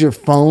slide your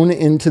phone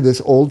into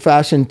this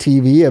old-fashioned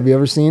TV. Have you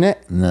ever seen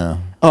it? No.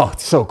 Oh,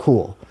 it's so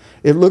cool.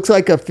 It looks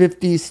like a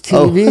 50s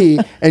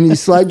TV, and you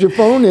slide your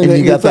phone in And it.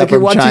 you got It's that like you're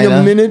from watching China?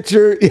 a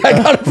miniature. Yeah, I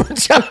got it from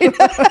China.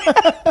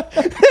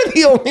 They're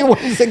the only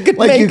ones that could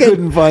Like make you it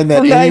couldn't find that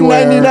for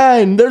anywhere.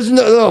 $9.99. There's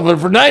but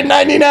for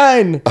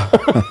 $9.99.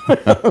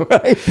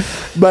 Right?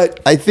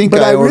 But I think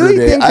but I ordered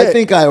really I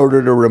think I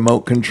ordered a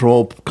remote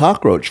control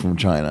cockroach from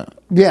China.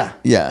 yeah,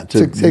 Yeah,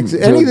 to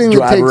anything that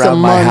drive takes a around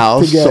my month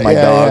house to get, so my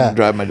yeah, dog yeah.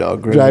 drive my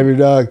dog crazy. Drive your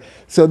dog.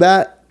 So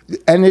that,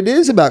 and it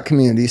is about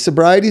community.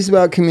 Sobriety is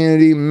about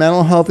community.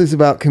 Mental health is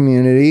about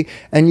community.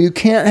 And you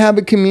can't have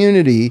a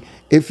community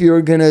if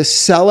you're going to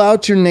sell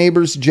out your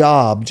neighbor's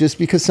job just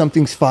because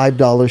something's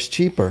 $5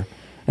 cheaper.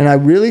 And I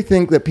really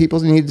think that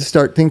people need to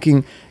start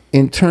thinking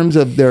in terms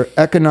of their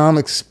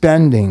economic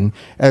spending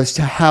as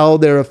to how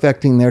they're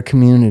affecting their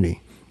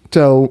community.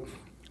 So,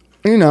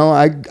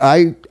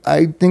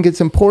 I think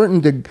it's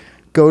important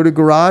go to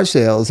garage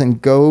sales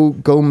and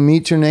go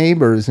meet your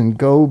neighbors and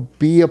go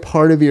be a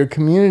part of your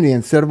community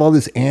instead of all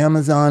this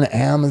Amazon,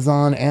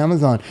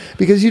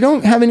 because you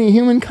don't have any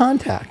human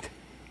contact.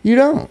 You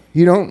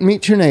don't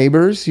meet your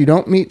neighbors. You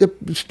don't meet the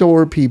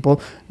store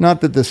people.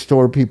 Not that the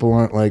store people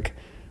aren't like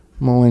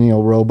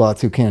millennial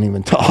robots who can't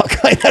even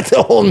talk. Like, that's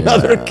a whole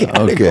nother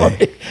category.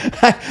 Okay.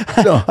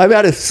 I've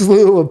had a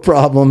slew of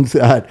problems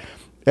at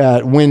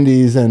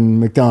Wendy's and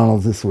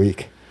McDonald's this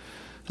week.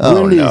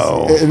 Oh, Wendy's,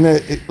 no.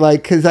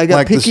 Because I got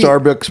like picky, the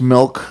Starbucks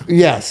milk.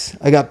 Yes,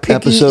 I got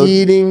picky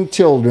eating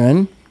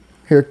children.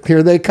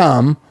 Here they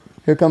come.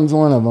 Here comes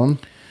one of them.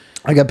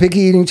 I got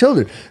picky eating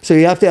children. So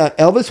you have to.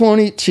 Elvis won't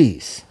eat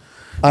cheese.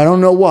 I don't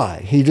know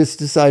why. He just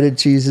decided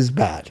cheese is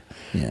bad.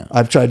 Yeah.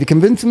 I've tried to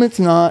convince him it's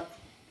not.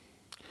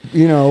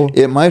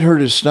 It might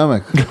hurt his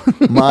stomach.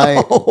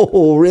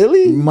 Oh,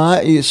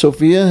 really?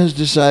 Sophia has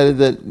decided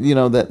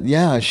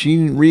that she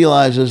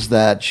realizes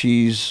that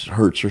cheese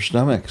hurts her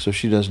stomach, so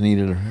she doesn't eat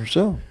it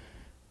herself.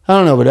 I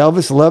don't know, but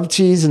Elvis loved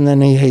cheese and then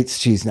he hates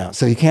cheese now,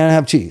 so you can't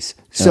have cheese.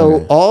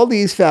 So all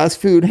these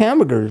fast food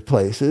hamburger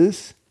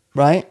places,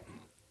 right,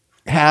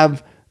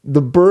 have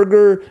the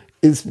burger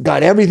is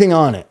got everything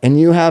on it, and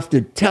you have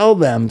to tell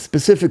them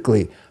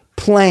specifically,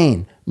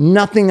 plain,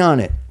 nothing on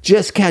it,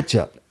 just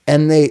ketchup,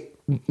 and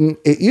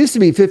it used to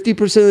be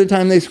 50% of the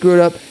time they screw it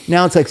up.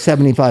 Now it's like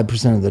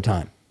 75% of the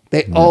time.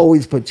 They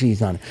always put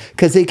cheese on it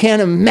because they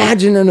can't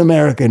imagine an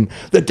American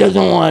that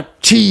doesn't want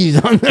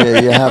cheese on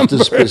their you have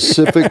to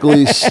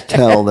specifically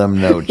tell them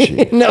no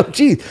cheese. No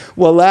cheese.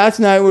 Well, last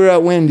night we were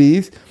at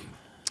Wendy's.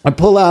 I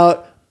pull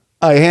out,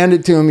 I hand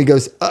it to him. He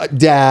goes,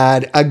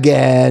 Dad,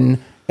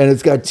 again. And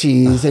it's got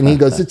cheese. And he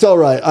goes, it's all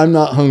right. I'm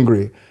not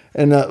hungry.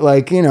 And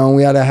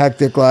we had a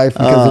hectic life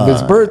because of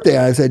his birthday.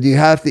 I said, you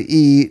have to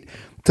eat.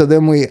 So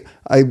then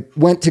I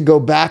went to go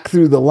back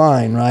through the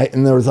line, right?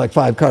 And there was like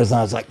 5 cars, and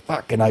I was like,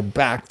 fuck, and I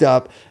backed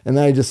up, and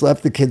then I just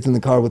left the kids in the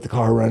car with the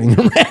car running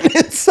and ran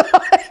inside.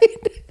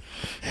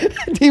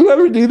 Do you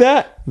ever do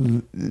that?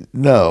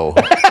 No.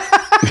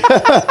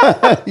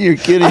 You're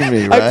kidding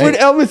me, right? I put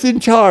Elvis in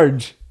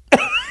charge.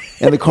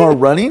 And the car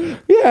running?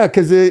 Yeah,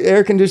 because the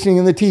air conditioning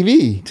and the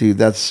TV. Dude,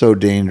 that's so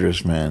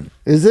dangerous, man.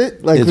 Is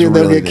it? Like It's they'll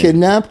really get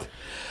kidnapped?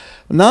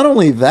 Not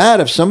only that,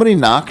 if somebody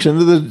knocks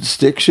into the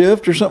stick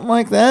shift or something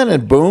like that,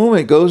 and boom,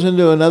 it goes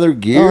into another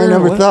gear. Oh, I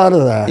never thought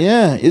of that.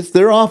 Yeah,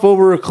 they're off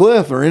over a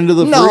cliff or into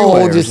the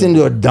freeway. No, just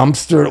into a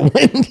dumpster at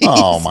Wendy's.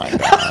 Oh my God,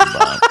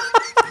 Bob.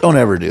 Don't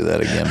ever do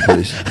that again,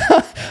 please.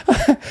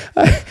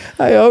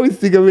 I always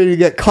think I'm going to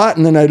get caught,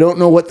 and then I don't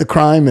know what the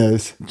crime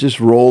is.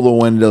 Just roll the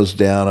windows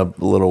down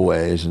a little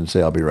ways and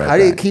say, I'll be right back. How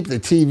do you keep the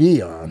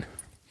TV on?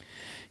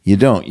 You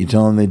don't. You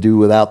tell them they do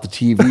without the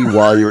TV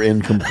while you're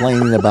in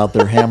complaining about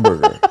their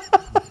hamburger.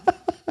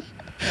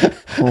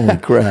 Holy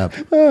crap!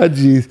 Oh,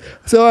 geez.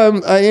 So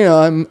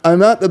I'm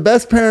not the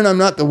best parent. I'm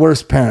not the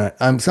worst parent.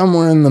 I'm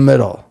somewhere in the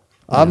middle.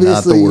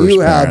 Obviously,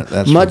 you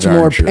have much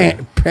more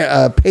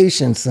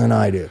patience than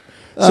I do.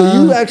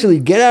 So you actually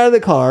get out of the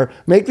car,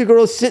 make the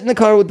girls sit in the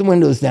car with the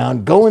windows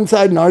down, go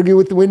inside and argue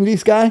with the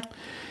Wendy's guy?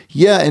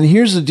 Yeah, and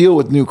here's the deal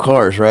with new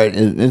cars, right?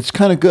 It's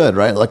kind of good,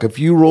 right? Like if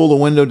you roll the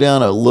window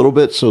down a little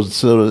bit so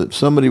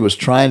somebody was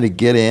trying to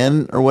get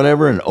in or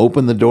whatever and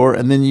open the door,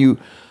 and then you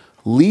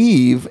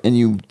leave and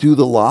you do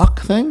the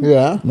lock thing.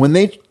 Yeah.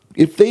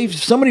 If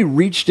somebody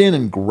reached in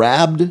and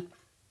grabbed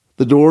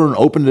the door and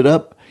opened it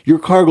up, your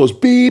car goes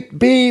beep,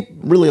 beep,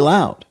 really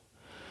loud.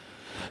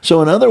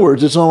 So in other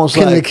words, it's almost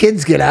Can the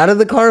kids get out of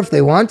the car if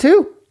they want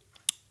to?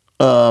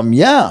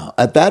 Yeah,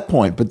 at that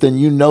point. But then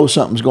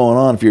something's going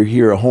on if you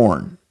hear a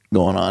horn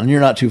going on. And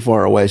you're not too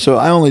far away. So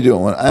I only do it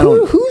when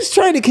Who's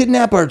trying to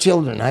kidnap our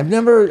children? I've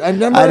never I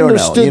don't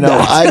understood know.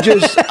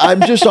 that.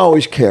 I'm just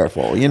always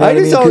careful. You know, I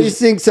just always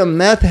think some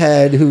meth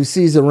head who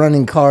sees a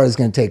running car is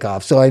going to take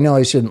off. So I know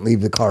I shouldn't leave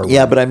the car running.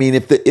 Yeah, but I mean,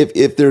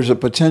 if there's a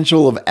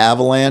potential of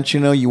avalanche,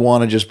 you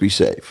want to just be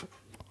safe.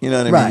 You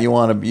know what I mean? You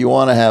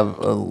want to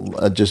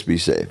have just be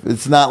safe.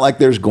 It's not like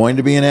there's going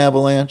to be an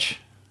avalanche,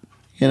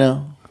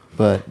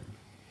 but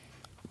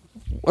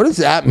what does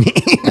that mean?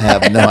 I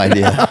have no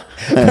idea.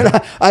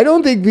 But I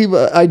don't think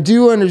I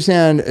do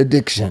understand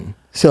addiction.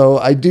 So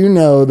I do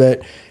know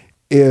that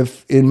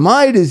if in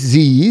my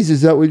disease,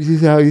 is that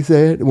how you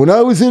say it? When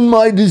I was in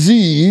my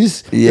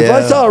disease, if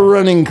I saw a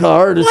running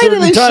car at a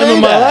certain time in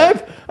my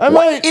life, I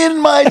might.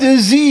 In my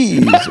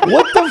disease?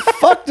 What the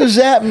fuck does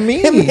that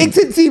mean? It makes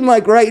it seem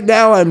like right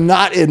now I'm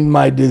not in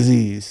my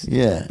disease.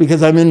 Yeah.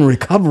 Because I'm in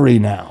recovery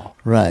now.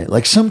 Right.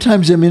 Like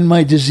sometimes I'm in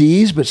my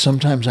disease, but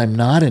sometimes I'm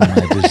not in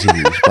my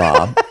disease,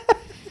 Bob.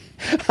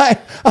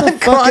 I'm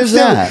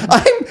constant.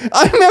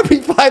 I'm every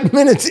 5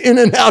 minutes in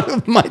and out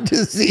of my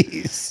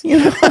disease.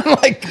 I'm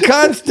like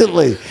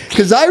constantly,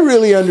 because I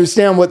really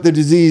understand what the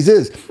disease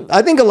is.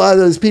 I think a lot of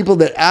those people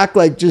that act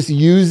like just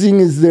using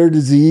is their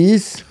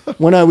disease,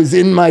 when I was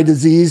in my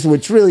disease,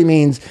 which really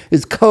means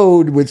is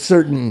code with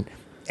certain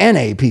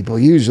NA people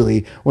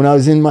usually. When I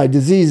was in my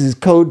disease is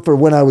code for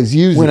when I was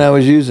using. When I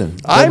was using.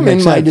 I'm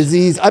in my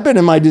disease. I've been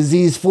in my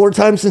disease 4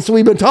 times since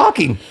we've been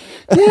talking.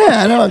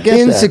 Yeah, I don't get that.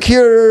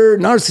 Insecure,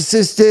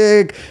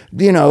 narcissistic,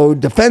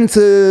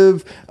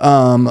 defensive,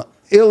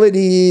 ill at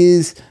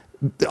ease,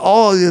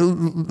 all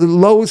the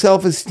low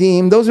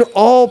self-esteem. Those are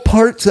all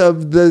parts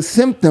of the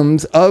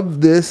symptoms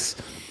of this,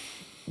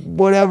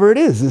 whatever it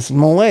is, this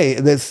malaise.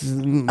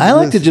 I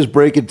like to just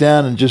break it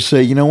down and just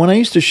say, when I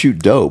used to shoot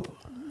dope,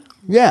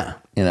 yeah,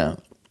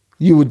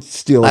 you would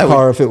steal a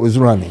car if it was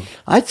running.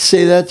 I'd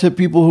say that to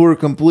people who are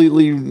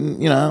completely,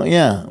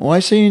 Why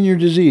say in your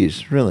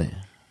disease, really?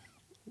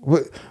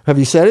 What, have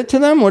you said it to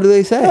them? What do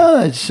they say?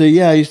 I'd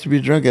say, I used to be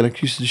a drug addict.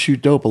 I used to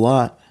shoot dope a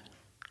lot.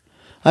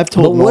 I've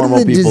told but what normal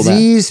are the people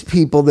disease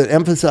people that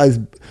emphasize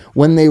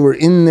when they were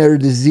in their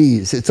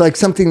disease? It's like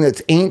something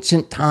that's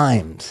ancient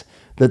times,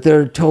 that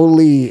they're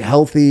totally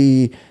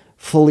healthy,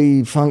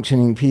 fully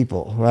functioning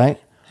people, right?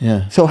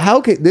 Yeah. So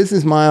this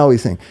is my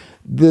always thing.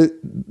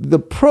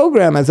 The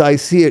program, as I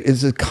see it,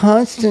 is a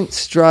constant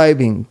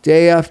striving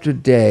day after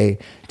day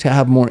to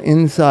have more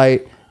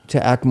insight,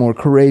 to act more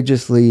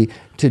courageously,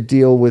 to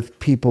deal with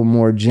people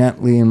more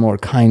gently and more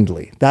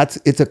kindly.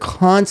 It's a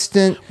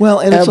constant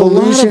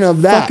evolution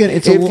of that.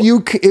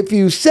 If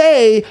you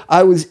say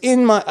I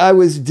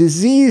was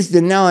diseased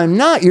and now I'm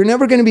not, you're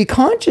never going to be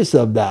conscious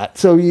of that.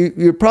 So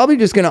you're probably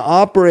just going to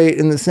operate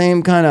in the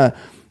same kind of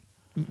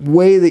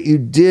way that you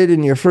did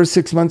in your first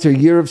 6 months or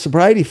year of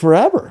sobriety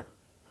forever.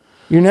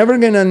 You're never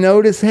going to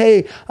notice,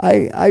 hey,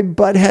 I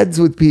butt heads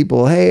with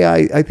people. Hey,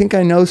 I think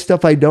I know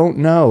stuff I don't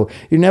know.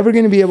 You're never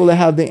going to be able to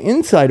have the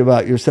insight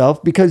about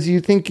yourself because you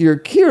think you're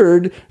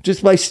cured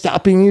just by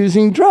stopping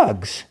using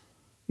drugs.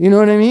 You know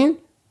what I mean?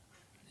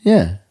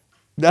 Yeah.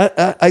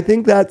 I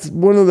think that's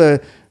one of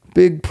the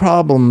big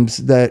problems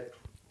that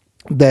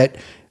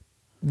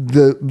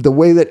the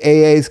way that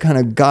AA's kind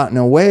of gotten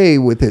away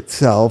with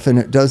itself, and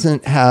it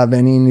doesn't have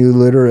any new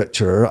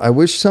literature. I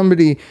wish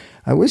somebody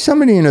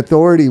in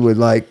authority would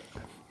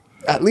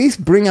at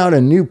least bring out a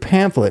new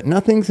pamphlet.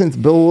 Nothing since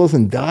Bill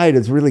Wilson died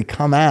has really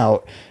come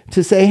out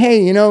to say,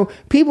 hey,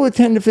 people with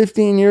 10 to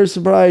 15 years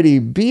sobriety,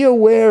 be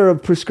aware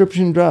of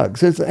prescription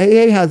drugs.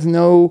 AA has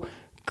no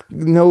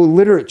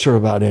literature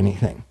about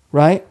anything,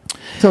 right?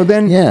 So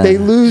then they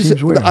lose.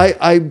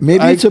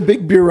 Maybe it's a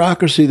big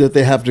bureaucracy that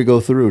they have to go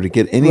through to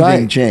get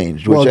anything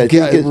changed. Which I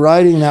think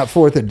writing that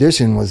 4th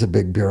edition was a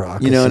big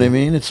bureaucracy. You know what I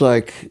mean? It's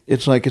like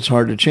it's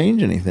hard to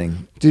change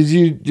anything. Did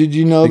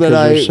you know that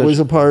I was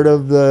a part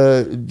of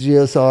the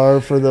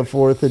GSR for the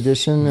 4th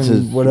edition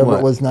and whatever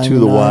it was,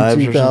 99,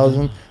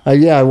 2000?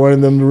 I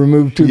wanted them to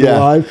remove To the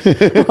Live.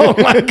 Oh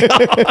my God.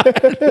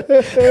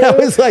 That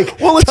was like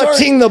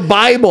touching the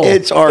Bible.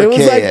 It's archaic. It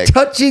was like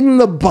touching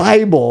the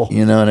Bible.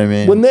 You know what I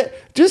mean?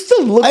 Just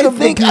to look at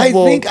the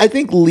people. I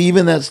think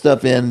leaving that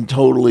stuff in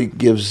totally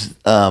gives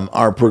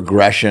our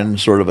progression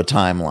sort of a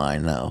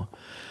timeline now.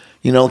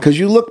 Because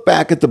you look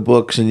back at the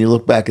books and you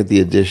look back at the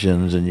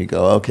editions and you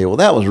go, okay, well,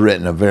 that was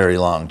written a very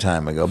long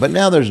time ago. But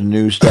now there's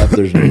new stuff,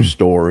 there's new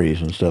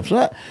stories and stuff.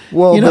 So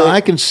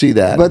I can see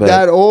that. But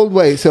that old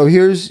way. So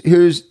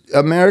here's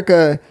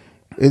America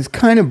is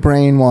kind of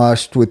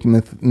brainwashed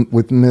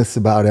with myths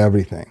about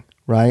everything,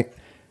 right?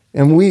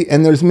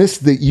 And there's myths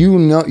that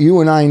you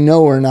and I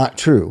know are not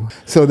true.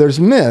 So there's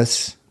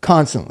myths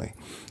constantly.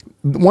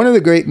 One of the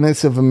great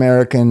myths of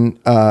American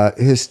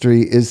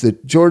history is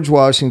that George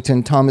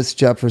Washington, Thomas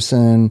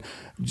Jefferson,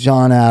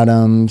 John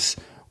Adams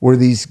were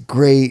these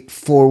great,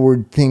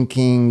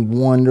 forward-thinking,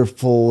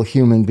 wonderful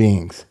human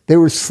beings. They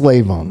were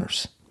slave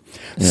owners.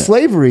 Yeah.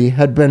 Slavery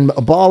had been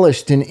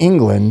abolished in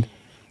England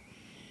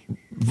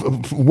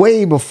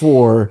way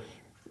before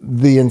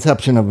the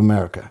inception of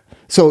America.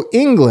 So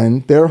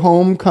England, their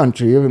home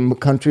country, and the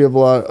country of a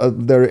lot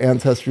of their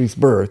ancestry's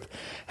birth,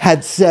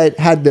 had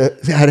had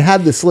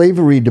the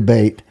slavery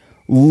debate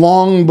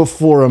long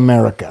before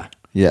America.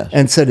 Yes.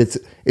 And said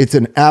it's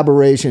an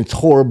aberration, it's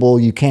horrible,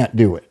 you can't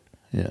do it.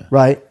 Yeah.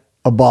 Right?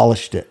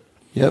 Abolished it.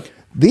 Yep.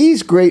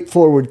 These great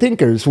forward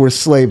thinkers were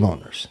slave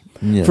owners.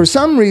 Yeah. For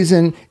some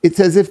reason, it's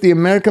as if the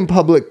American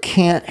public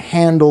can't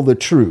handle the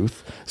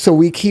truth. So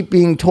we keep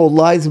being told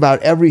lies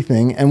about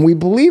everything and we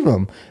believe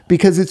them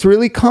because it's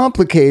really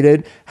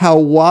complicated how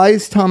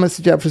wise Thomas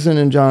Jefferson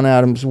and John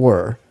Adams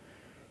were.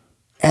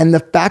 And the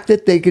fact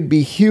that they could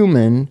be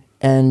human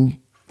and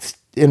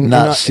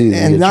not see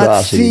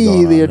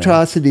the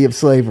atrocity of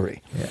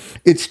slavery. Yeah.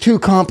 It's too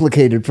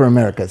complicated for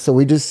America. So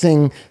we just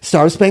sing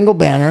Star Spangled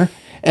Banner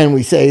and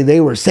we say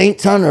they were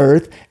saints on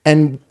earth,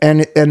 and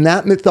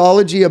that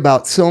mythology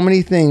about so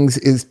many things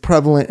is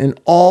prevalent in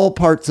all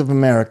parts of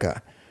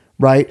America,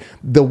 right?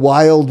 The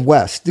Wild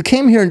West. They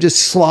came here and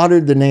just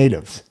slaughtered the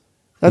natives.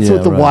 That's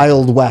what the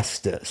Wild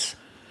West is.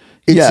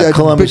 It's a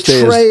Columbus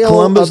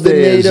betrayal of the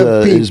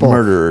native people. Is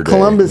murderer day.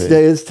 Columbus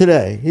Day is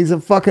today. He's a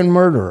fucking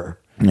murderer.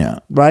 Yeah.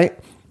 Right?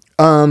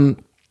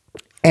 And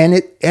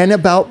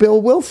about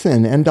Bill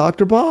Wilson and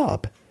Dr.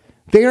 Bob.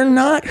 They are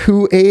not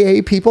who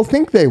AA people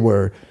think they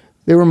were.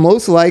 They were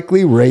most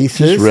likely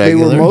racist. They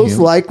were most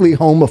likely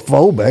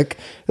homophobic.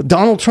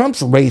 Donald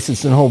Trump's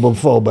racist and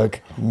homophobic.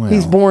 Well.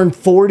 He's born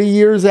 40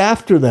 years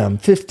after them,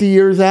 50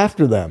 years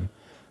after them.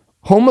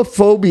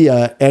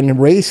 Homophobia and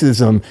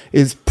racism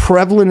is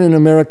prevalent in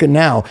America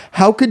now.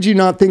 How could you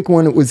not think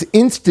when it was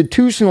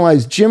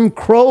institutionalized Jim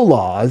Crow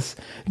laws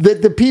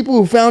that the people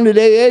who founded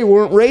AA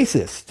weren't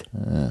racist?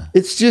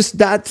 It's just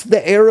that's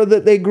the era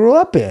that they grew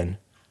up in.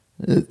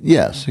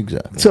 Yes,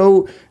 exactly.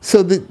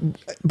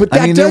 But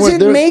that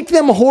doesn't make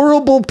them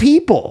horrible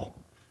people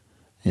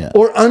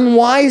or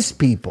unwise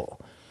people,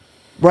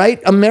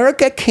 right?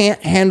 America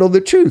can't handle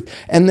the truth,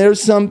 and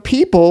there's some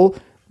people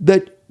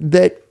that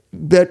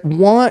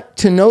want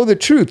to know the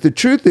truth. The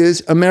truth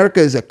is,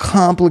 America is a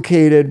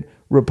complicated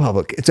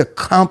republic. It's a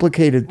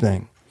complicated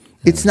thing.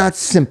 It's not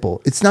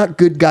simple. It's not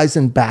good guys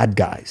and bad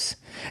guys,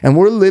 and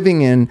we're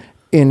living in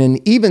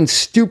an even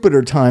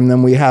stupider time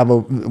than we have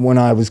when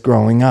I was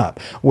growing up,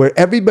 where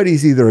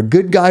everybody's either a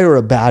good guy or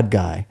a bad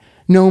guy.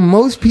 No,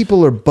 most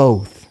people are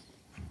both,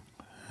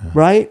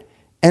 right?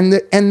 And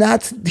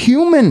that's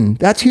human.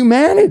 That's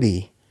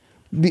humanity.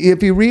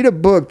 If you read a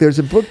book, there's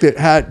a book that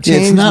had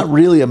changed. It's not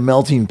really a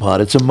melting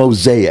pot. It's a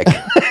mosaic.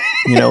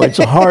 It's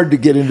hard to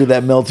get into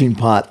that melting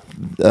pot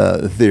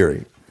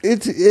theory.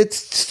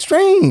 It's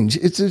strange.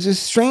 It's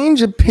just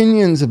strange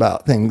opinions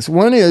about things.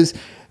 One is,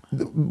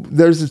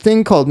 there's a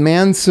thing called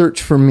Man's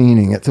Search for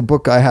Meaning. It's a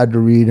book I had to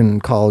read in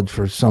college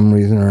for some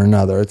reason or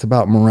another. It's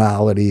about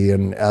morality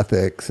and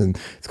ethics, and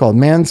it's called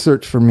Man's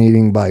Search for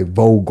Meaning by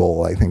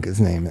Vogel, I think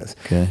his name is.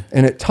 Okay.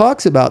 And it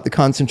talks about the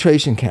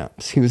concentration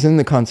camps. He was in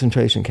the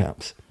concentration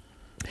camps.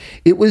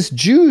 It was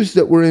Jews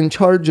that were in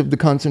charge of the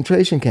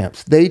concentration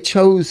camps. They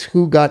chose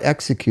who got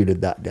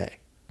executed that day.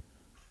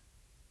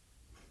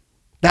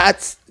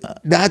 That's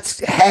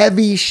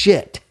heavy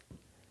shit.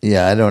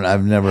 Yeah,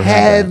 I've never heard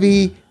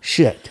heavy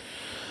shit.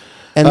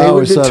 And they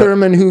would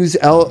determine who's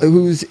ill,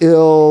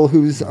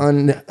 who's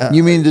un.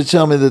 You mean to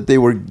tell me that they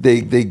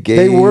gave...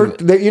 They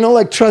worked,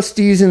 like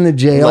trustees in the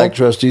jail. Like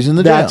trustees in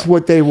the jail. That's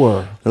what they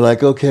were. They're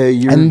like, okay,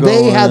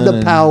 they had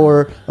the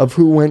power of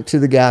who went to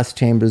the gas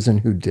chambers and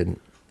who didn't.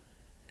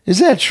 Is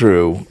that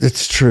true?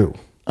 It's true.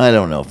 I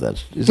don't know if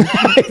that's...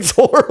 It's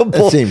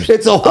horrible.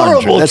 It's a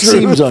horrible truth. That truth.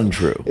 seems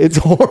untrue. It's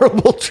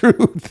horrible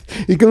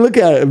truth. You can look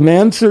at it.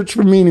 Man's Search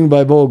for Meaning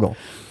by Vogel.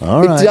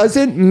 All right. It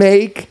doesn't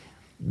make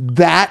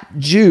that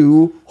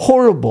Jew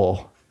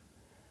horrible.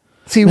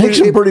 See, makes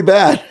him pretty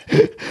bad.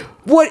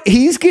 What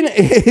he's gonna,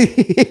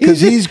 because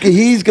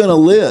he's gonna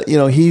live.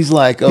 He's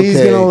like, okay, he's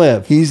gonna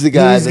live. He's the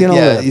guy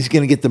he's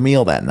gonna get the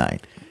meal that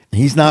night.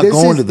 He's not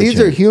going to the These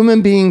gym. are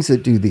human beings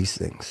that do these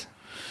things,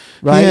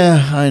 right?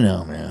 Yeah, I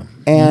know, man.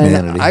 And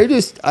Humanity.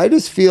 I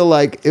just feel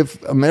like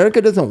if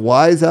America doesn't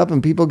wise up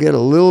and people get a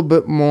little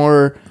bit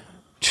more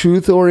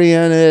truth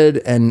oriented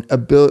and a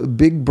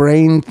big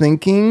brain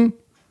thinking,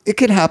 it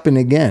could happen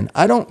again.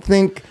 I don't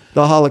think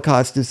the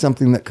Holocaust is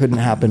something that couldn't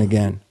happen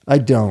again. I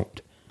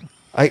don't.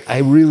 I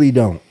really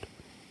don't.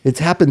 It's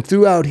happened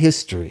throughout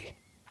history.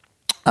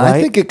 Right?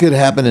 I think it could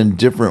happen in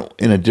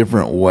a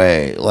different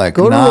way. Like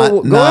go ask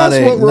what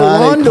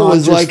Rwanda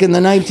was like in the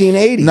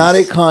 1980s. Not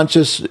a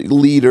conscious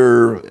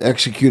leader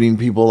executing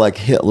people like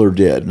Hitler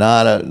did.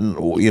 Not a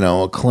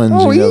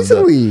cleansing of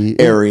the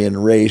Aryan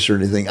race or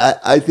anything.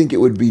 I think it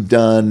would be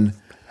done.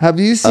 Have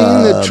you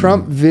seen the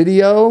Trump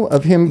video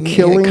of him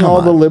killing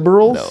all the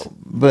liberals? No.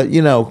 But,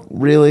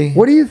 really?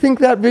 What do you think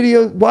that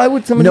video... Why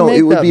would somebody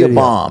make that video? No, it would be a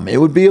bomb.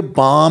 It would be a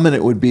bomb, and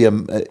it would be I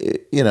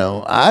believe in the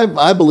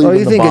bomb. Or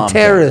you think a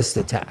terrorist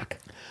attack?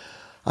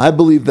 I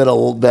believe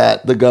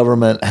that the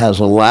government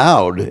has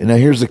allowed... Now,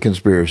 here's the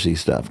conspiracy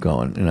stuff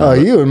going.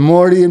 You and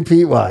Morty and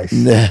Pete Weiss.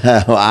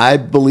 No, I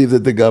believe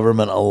that the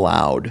government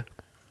allowed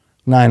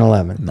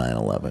 9/11.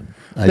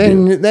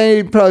 9/11.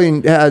 They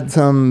probably had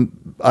some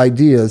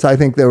ideas. I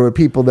think there were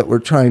people that were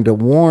trying to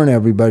warn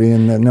everybody,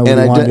 and that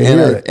nobody wanted to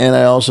hear it. And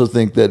I also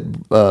think that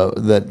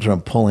that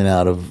Trump pulling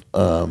out of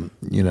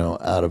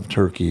out of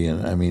Turkey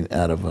and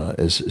out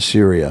of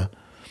Syria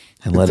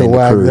and letting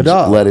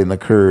the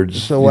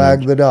Kurds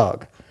wag the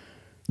dog.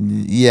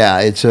 Yeah,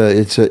 it's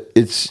wag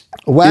it's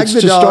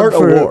the to dog start a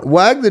war.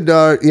 Wag the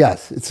dog.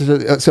 Yes,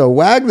 so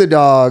wag the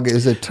dog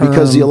is a term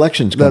because the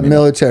elections that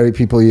military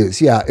people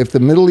use. Yeah, if the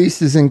Middle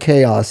East is in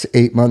chaos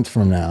 8 months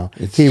from now,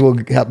 he will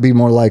be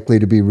more likely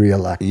to be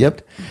reelected.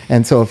 Yep.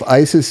 And so if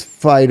ISIS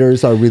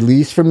fighters are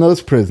released from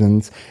those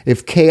prisons,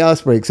 if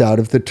chaos breaks out,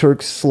 if the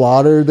Turks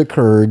slaughter the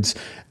Kurds,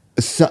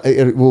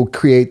 it will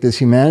create this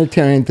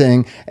humanitarian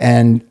thing,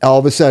 and all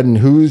of a sudden,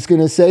 who's going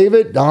to save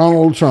it?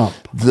 Donald Trump.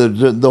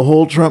 The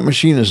whole Trump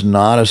machine is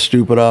not a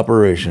stupid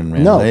operation,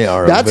 man. No, they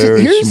are very smart.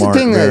 Here's the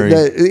thing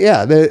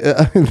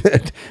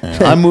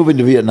I'm moving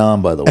to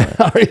Vietnam, by the way.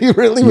 Are you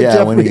really?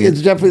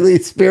 Is Jeffrey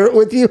Lee's spirit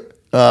with you?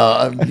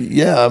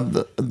 Yeah,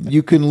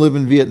 you can live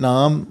in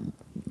Vietnam.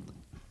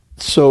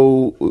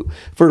 So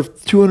for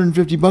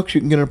 $250, you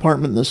can get an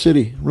apartment in the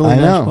city. Really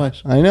nice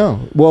place. I know.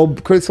 Well,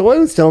 Chris Hoy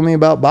was telling me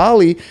about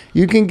Bali.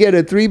 You can get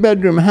a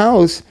 3-bedroom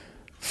house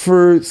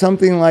for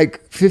something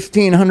like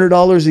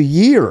 $1,500 a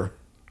year.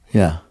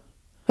 Yeah.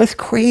 That's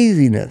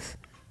craziness.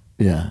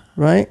 Yeah.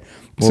 Right?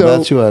 Well,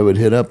 that's who I would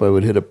hit up. I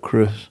would hit up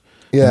Chris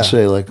and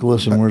say,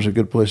 listen, where's a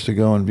good place to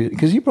go?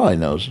 Because he probably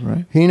knows,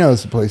 right? He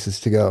knows the places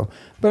to go.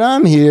 But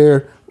I'm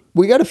here.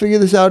 We got to figure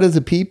this out as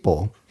a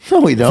people. No,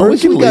 we don't.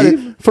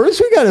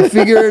 First, we got to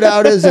figure it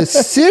out as a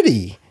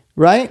city,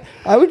 right?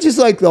 I would just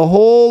like the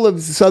whole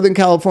of Southern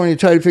California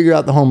try to figure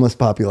out the homeless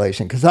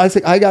population because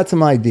I got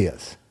some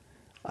ideas.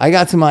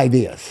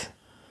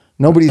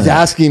 Nobody's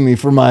asking me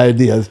for my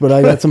ideas, but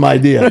I got some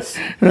ideas.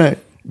 Right.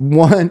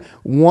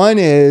 One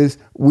is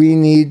we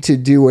need to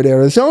do what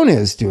Arizona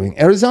is doing.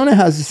 Arizona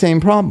has the same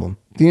problem.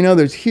 Do you know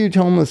there's huge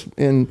homeless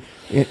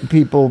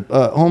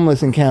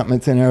homeless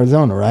encampments in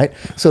Arizona, right?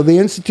 So they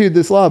instituted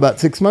this law about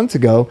 6 months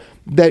ago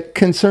that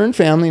concerned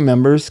family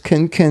members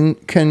can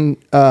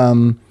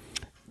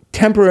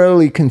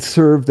temporarily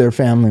conserve their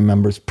family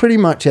members pretty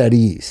much at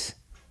ease,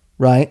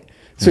 right?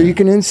 So you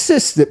can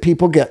insist that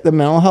people get the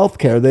mental health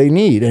care they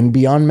need and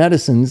be on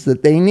medicines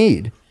that they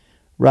need,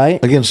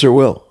 right? Against their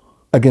will.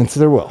 Against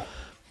their will.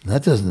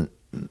 That's kind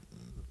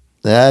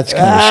of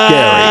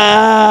scary.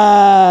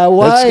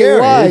 Why? That's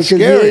scary. Why? It's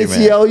Because scary,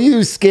 the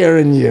ACLU's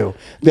scaring you.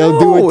 They'll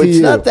do it to it's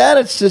you. not that.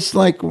 It's just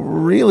like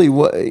really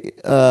what.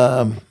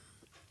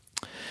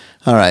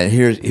 All right,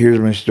 here's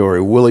my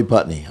story. Willie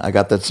Putney. I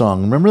got that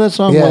song. Remember that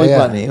song, Yeah, Willie yeah.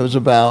 Putney? It was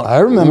about I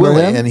remember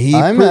Willie, him. and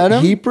I met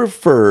him. he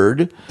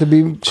preferred To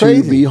be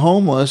crazy. to be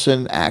homeless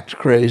and act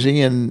crazy,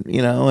 and He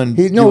do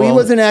all-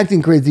 wasn't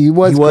acting crazy. He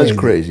was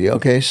crazy.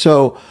 Okay,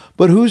 so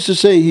but who's to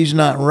say he's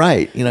not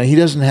right? He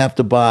doesn't have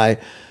to buy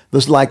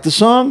this, like the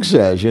song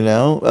says.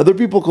 Other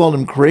people called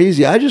him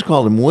crazy. I just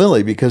called him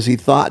Willie because he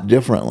thought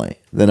differently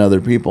than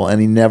other people, and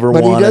he never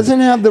But wanted. he doesn't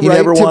have the he right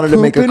never to wanted to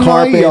poop make a in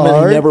car my payment.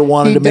 yard. He never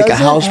wanted to make a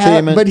house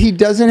payment. But he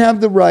doesn't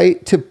have the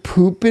right to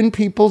poop in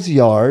people's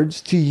yards,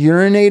 to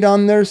urinate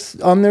on their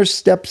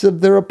steps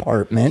of their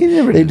apartment.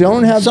 They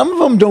don't have. Some of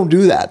them don't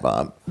do that,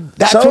 Bob.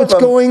 That's Some of what's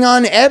them- going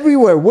on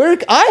everywhere.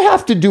 I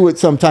have to do it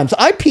sometimes.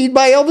 I peed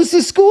by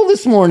Elvis's school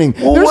this morning.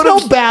 Well, There's what no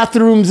if-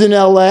 bathrooms in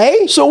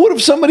LA. So what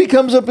if somebody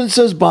comes up and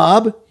says,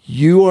 "Bob,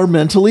 you are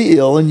mentally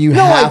ill, and you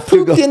No, I have to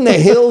pooped go." in the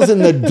hills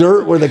and the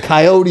dirt where the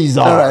coyotes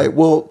are. All right.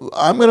 Well,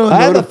 I'm going to I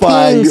have a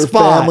notify peeing your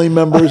spot. family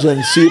members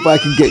and see if I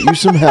can get you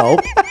some help,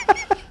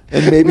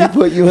 and maybe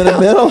put you in a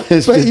mental But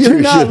institution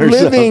you're not or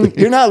living. something.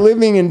 You're not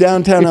living in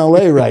downtown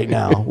LA right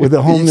now with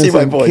a homeless. see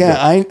my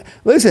point,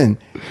 Listen.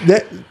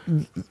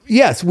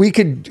 Yes, we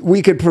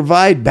could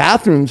provide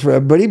bathrooms for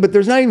everybody, but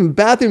there's not even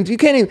bathrooms. You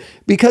can't even,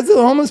 because of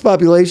the homeless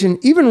population.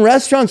 Even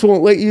restaurants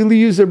won't let you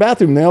use their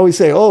bathroom. They always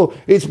say, "Oh,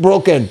 it's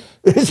broken.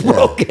 It's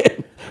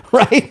broken,"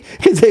 right?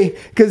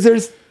 Because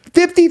there's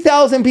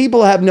 50,000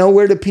 people have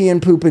nowhere to pee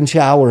and poop and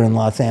shower in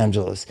Los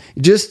Angeles,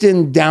 just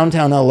in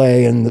downtown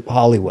LA and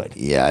Hollywood.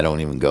 Yeah, I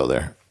don't even go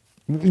there.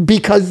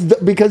 Because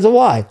of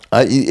why?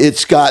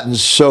 It's gotten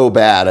so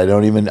bad. I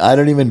don't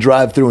even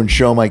drive through and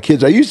show my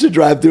kids. I used to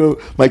drive through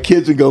my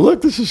kids and go,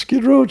 "Look, this is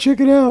Skid Row. Check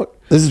it out."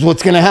 This is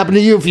what's going to happen to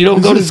you if you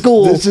don't go to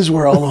school. This is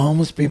where all the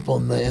homeless people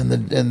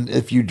and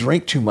if you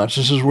drink too much,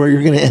 this is where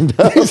you're going to end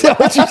up. Is that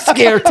what your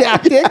scare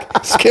tactic?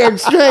 Scared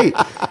straight.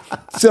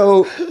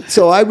 So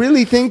I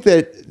really think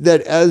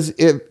that as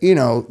if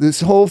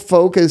this whole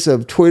focus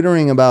of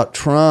twittering about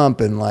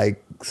Trump and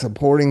like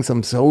supporting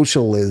some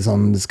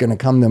socialism is going to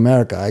come to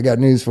America. I got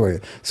news for you.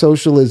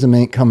 Socialism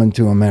ain't coming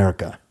to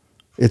America.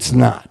 It's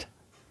not.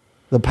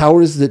 The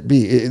powers that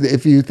be.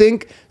 If you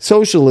think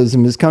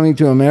socialism is coming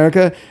to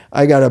America,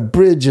 I got a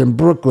bridge in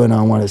Brooklyn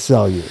I want to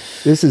sell you.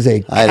 This is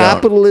a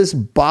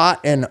capitalist bought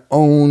and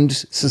owned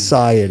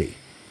society.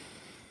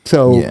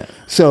 So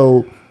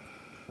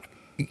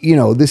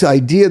this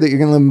idea that you're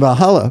going to live in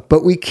Valhalla,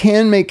 but we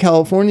can make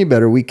California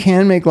better. We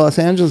can make Los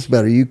Angeles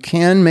better. You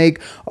can make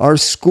our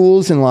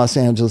schools in Los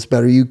Angeles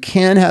better. You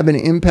can have an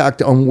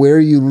impact on where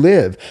you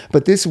live.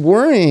 But this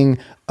worrying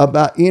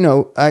about,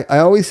 I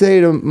always say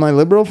to my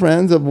liberal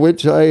friends, of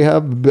which I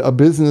have a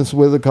business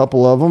with a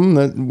couple of them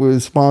that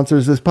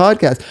sponsors this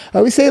podcast, I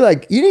always say,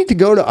 like, you need to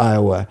go to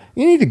Iowa.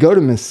 You need to go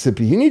to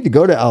Mississippi. You need to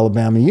go to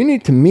Alabama. You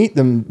need to meet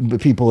the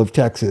people of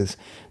Texas.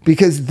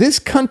 Because this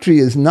country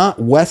is not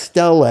West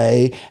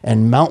LA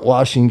and Mount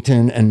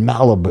Washington and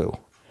Malibu.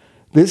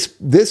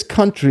 This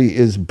country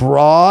is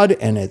broad,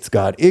 and it's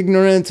got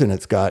ignorance, and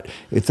it's got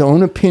its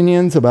own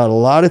opinions about a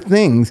lot of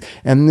things.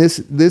 And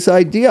this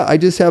idea, I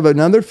just have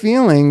another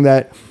feeling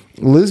that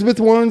Elizabeth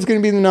Warren's going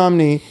to be the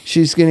nominee.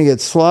 She's going to get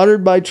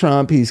slaughtered by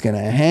Trump. He's going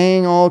to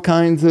hang all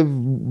kinds of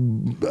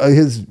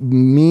his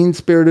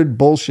mean-spirited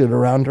bullshit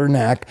around her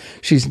neck.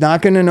 She's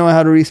not going to know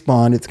how to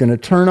respond. It's going to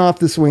turn off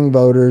the swing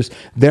voters.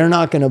 They're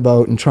not going to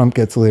vote, and Trump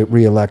gets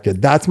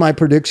reelected. That's my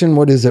prediction.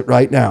 What is it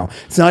right now?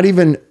 It's not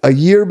even a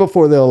year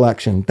before the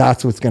election.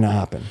 That's what's going to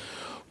happen.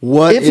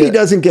 If he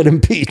doesn't get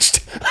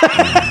impeached.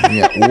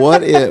 Yeah.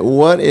 What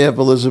if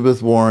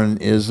Elizabeth Warren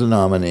is the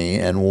nominee,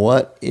 and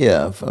what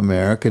if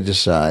America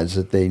decides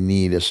that they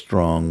need a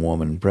strong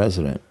woman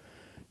president?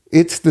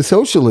 It's the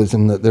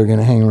socialism that they're going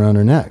to hang around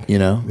her neck.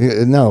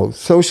 No,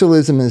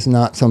 socialism is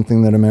not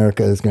something that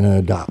America is going to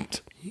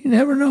adopt. You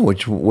never know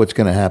what's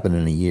going to happen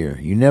in a year.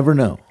 You never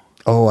know.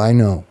 Oh, I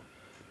know.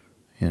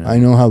 I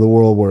know how the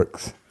world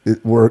works.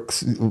 It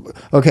works.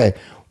 Okay.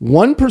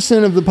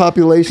 1% of the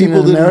population People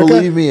in didn't America.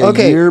 believe me a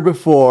year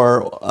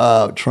before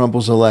Trump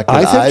was elected.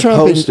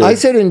 I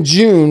said in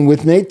June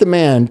with Nate the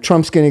Man,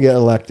 Trump's going to get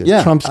elected.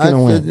 Yeah, Trump's going to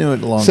win. knew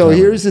it a long so time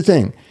here's the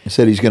thing. I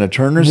said he's going to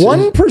turn his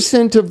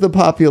 1% of the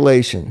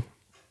population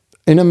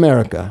in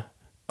America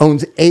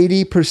owns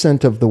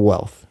 80% of the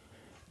wealth.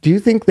 Do you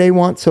think they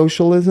want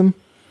socialism?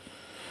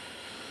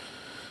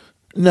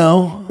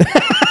 No,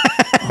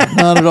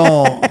 not at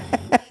all.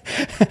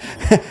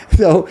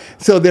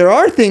 So there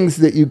are things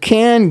that you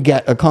can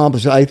get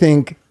accomplished. I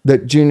think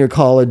that junior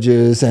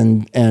colleges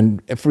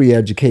and free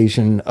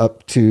education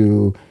up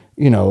to,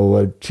 a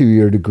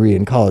 2-year degree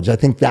in college, I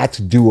think that's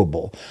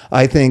doable.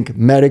 I think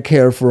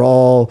Medicare for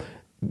all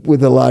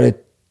with a lot of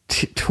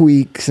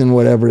tweaks and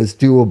whatever is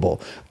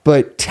doable.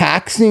 But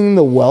taxing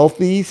the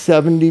wealthy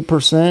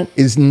 70%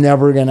 is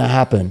never going to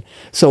happen.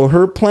 So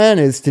her plan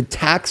is to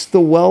tax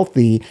the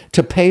wealthy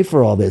to pay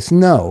for all this.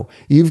 No,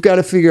 you've got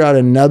to figure out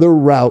another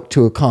route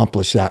to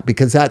accomplish that,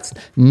 because that's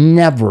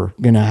never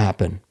going to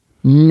happen.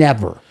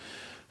 Never.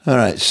 All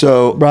right.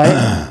 So,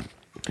 right.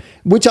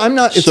 Which I'm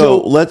not. So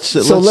let's say,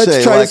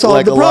 try to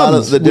solve the a problems. lot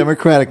of the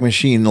Democratic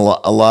machine, a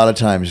lot of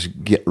times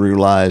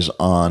relies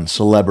on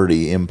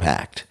celebrity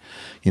impact.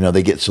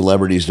 They get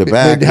celebrities to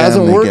back them. It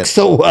hasn't worked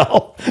so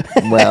well.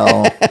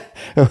 Well,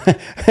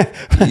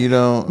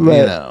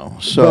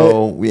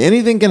 So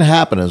anything can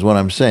happen is what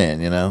I'm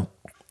saying, And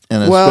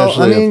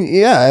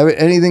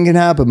anything can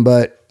happen,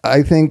 but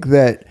I think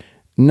that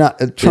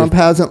Trump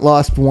hasn't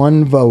lost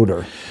one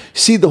voter.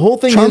 See, the whole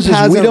thing Trump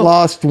hasn't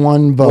lost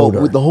one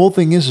voter. Well, the whole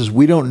thing is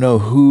we don't know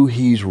who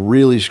he's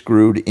really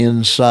screwed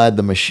inside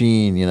the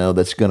machine,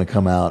 that's going to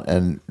come out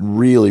and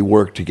really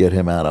work to get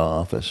him out of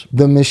office.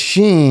 The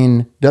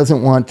machine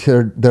doesn't want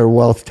their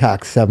wealth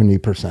taxed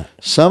 70%.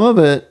 Some of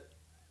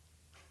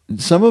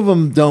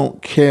them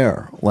don't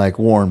care, like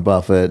Warren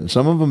Buffett, and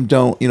some of them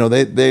don't.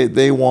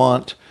 They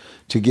want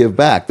to give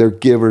back. They're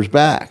givers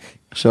back.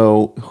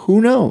 So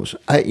who knows?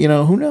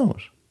 Who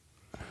knows?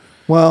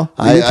 Well,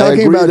 I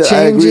agree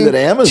that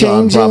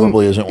Amazon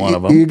probably isn't one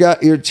of them.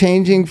 You're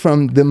changing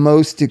from the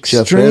most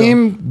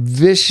extreme,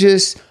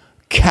 vicious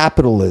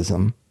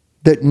capitalism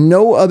that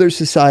no other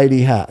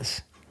society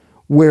has,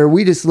 where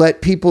we just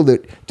let people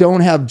that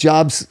don't have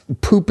jobs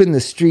poop in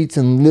the streets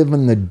and live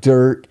in the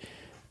dirt.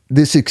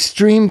 This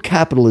extreme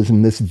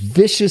capitalism, this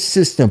vicious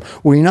system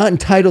where you're not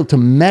entitled to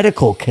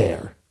medical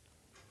care.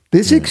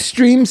 This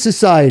extreme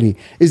society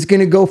is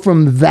going to go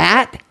from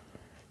that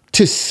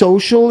to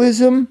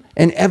socialism,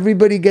 and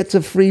everybody gets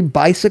a free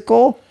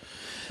bicycle.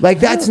 Like,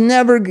 that's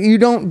you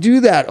don't do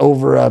that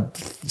over a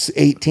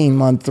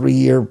 18-month,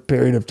 3-year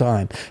period of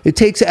time. It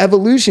takes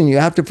evolution. You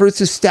have to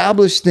first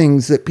establish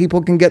things that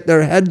people can get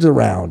their heads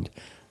around.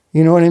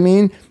 You know what I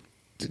mean?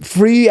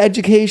 Free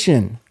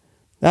education.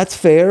 That's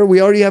fair.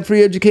 We already have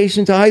free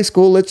education to high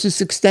school. Let's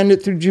just extend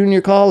it through junior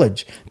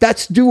college.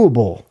 That's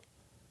doable.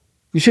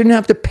 You shouldn't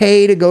have to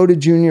pay to go to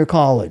junior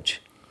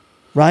college,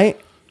 right?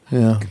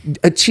 Yeah.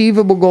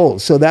 Achievable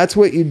goals. So that's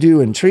what you do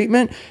in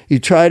treatment. You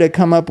try to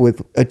come up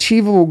with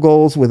achievable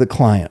goals with a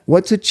client.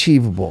 What's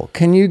achievable?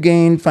 Can you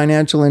gain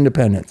financial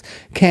independence?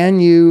 Can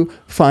you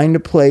find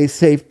a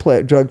safe,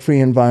 drug-free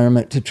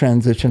environment to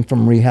transition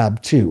from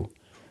rehab to?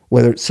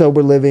 Whether it's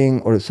sober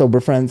living or a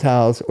sober friend's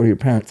house or your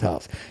parents'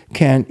 house.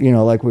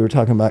 Like we were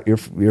talking about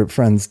your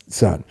friend's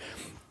son.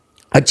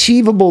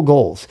 Achievable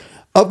goals.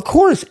 Of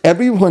course,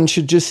 everyone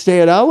should just stay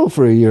at Aloe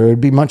for a year.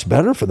 It'd be much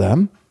better for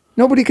them.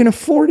 Nobody can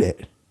afford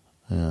it.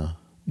 Yeah.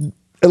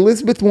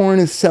 Elizabeth Warren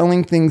is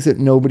selling things that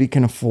nobody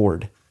can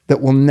afford,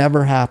 that will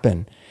never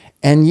happen.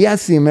 And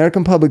yes, the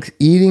American public's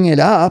eating it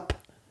up,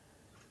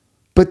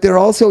 but they're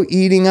also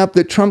eating up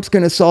that Trump's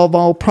going to solve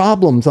all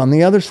problems on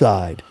the other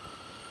side.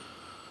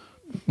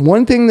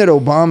 One thing that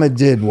Obama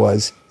did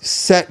was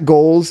set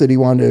goals that he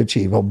wanted to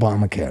achieve,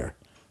 Obamacare,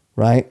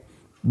 right?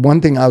 One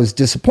thing I was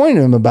disappointed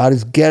in him about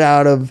is get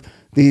out of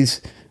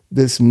this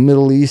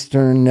Middle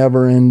Eastern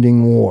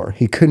never-ending war.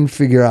 He couldn't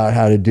figure out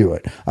how to do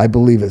it. I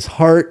believe his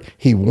heart,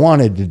 he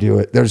wanted to do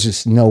it. There's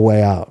just no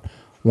way out.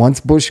 Once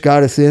Bush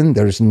got us in,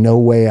 there's no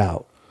way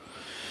out,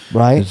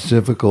 right? It's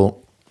difficult.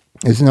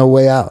 There's no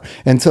way out.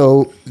 And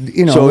so,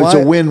 So it's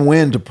a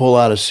win-win to pull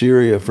out of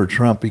Syria for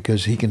Trump,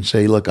 because he can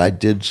say, look, I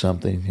did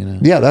something,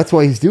 Yeah, that's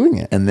why he's doing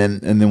it. And then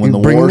when the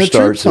war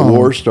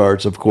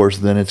starts, of course,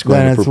 then it's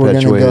going to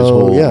perpetuate his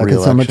whole reelection.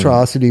 Because some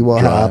atrocity will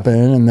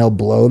happen, and they'll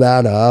blow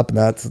that up, and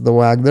that's the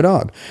wag the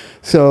dog.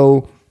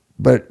 So,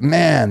 but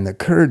man, the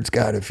Kurds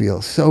got to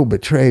feel so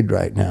betrayed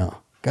right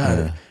now.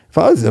 God, if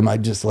I was them,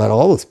 I'd just let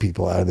all those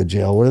people out of the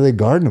jail. What are they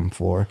guarding them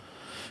for?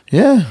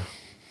 Yeah.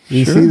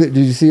 Did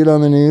you see it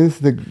on the news?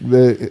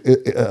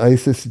 The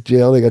ISIS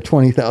jail, they got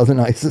 20,000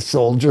 ISIS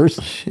soldiers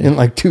in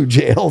like 2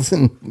 jails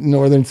in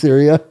northern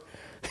Syria.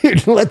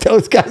 Dude, let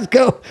those guys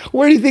go.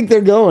 Where do you think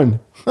they're going?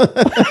 I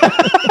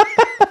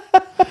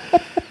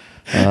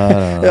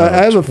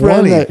have a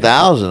friend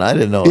 20,000. I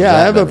didn't know. Yeah, I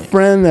have a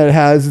friend that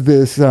has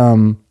this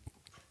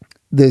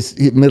this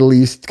Middle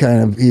East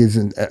kind of. He's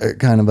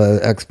kind of an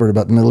expert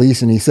about the Middle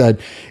East, and he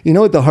said, you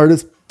know what the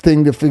hardest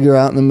thing to figure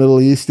out in the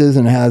Middle East is,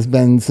 and has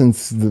been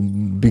since the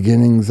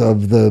beginnings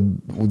of the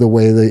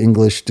way the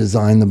English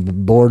designed the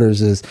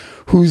borders, is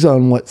who's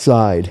on what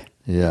side.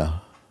 Yeah.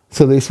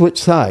 So they switch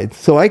sides.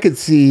 So I could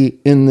see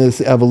in this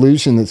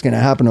evolution that's going to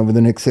happen over the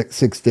next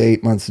 6 to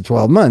 8 months to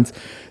 12 months,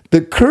 the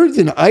Kurds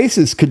and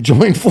ISIS could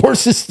join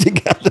forces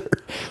together.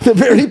 The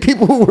very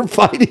people who were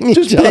fighting each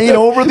Just other. paint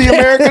over the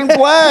American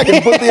flag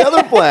and put the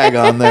other flag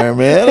on there,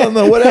 man, on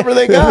the whatever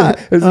they got.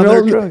 There's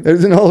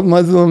an old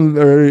Muslim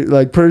or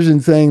like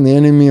Persian saying, the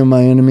enemy of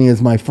my enemy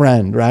is my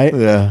friend, right?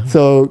 Yeah.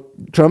 So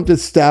Trump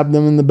just stabbed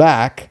them in the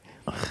back.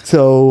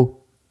 So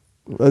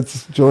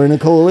let's join a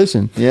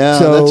coalition. Yeah,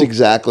 so, that's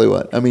exactly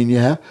what. I mean,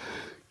 yeah.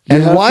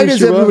 And why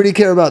does everybody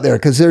care about there?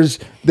 Because there's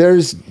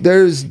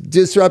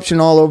disruption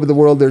all over the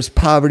world. There's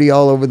poverty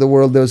all over the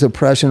world. There's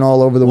oppression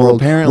all over the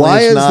world. Apparently why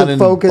it's has not the in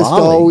focus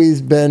Bali.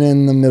 always been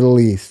in the Middle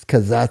East?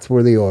 Because that's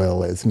where the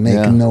oil is. Make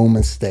Yeah. no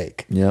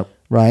mistake. Yep.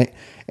 Right?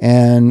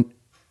 And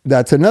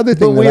that's another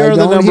thing. But we that are I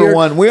the don't number hear.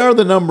 one. We are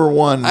the number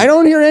one. I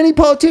don't hear any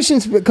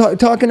politicians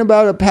talking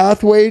about a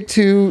pathway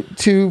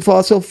to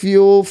fossil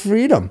fuel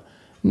freedom.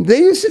 They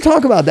used to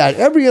talk about that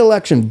every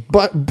election.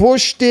 But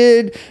Bush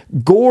did,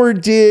 Gore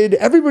did.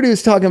 Everybody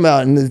was talking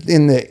about in the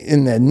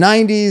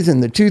 90s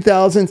and the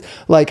 2000s.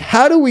 Like,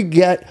 how do we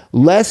get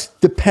less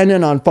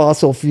dependent on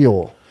fossil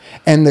fuel?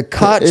 And the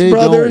Koch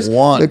brothers,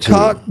 the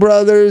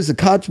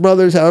Koch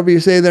brothers, however you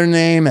say their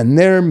name, and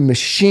their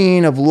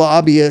machine of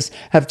lobbyists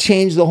have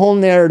changed the whole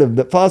narrative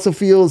that fossil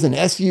fuels and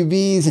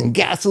SUVs and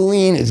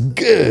gasoline is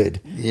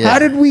good. Yeah. How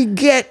did we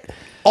get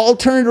all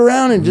turned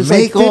around in just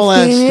make like 15 all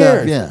that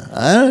years? stuff?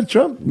 Yeah,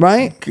 Trump.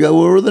 Right?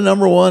 We're the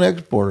number one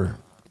exporter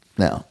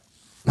now.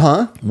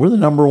 Huh? We're the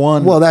number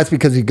one. Well, that's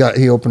because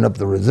he opened up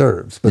the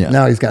reserves, but Yeah.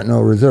 now he's got no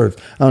reserves.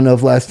 I don't know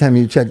if last time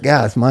you checked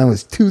gas, mine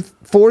was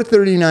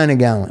 $4.39 a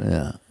gallon.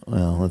 Yeah.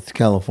 Well, that's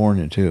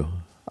California too.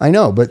 I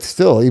know, but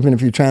still, even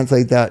if you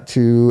translate that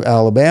to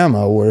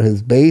Alabama, where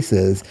his base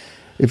is,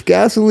 if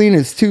gasoline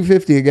is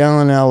 $2.50 a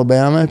gallon in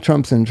Alabama,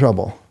 Trump's in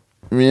trouble,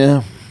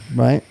 Yeah.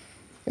 right?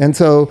 And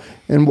so,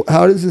 and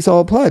how does this all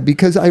apply?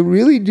 Because I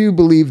really do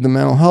believe the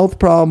mental health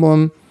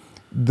problem,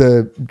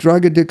 the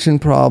drug addiction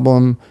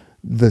problem,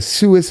 the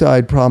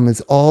suicide problem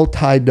is all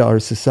tied to our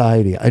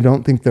society. I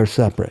don't think they're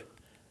separate.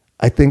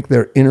 I think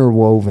they're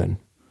interwoven.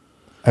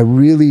 I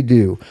really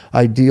do.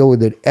 I deal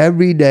with it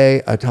every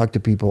day. I talk to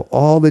people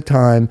all the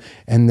time,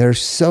 and they're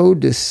so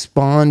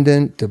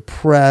despondent,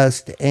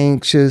 depressed,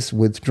 anxious,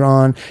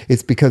 withdrawn.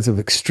 It's because of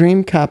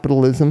extreme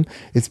capitalism.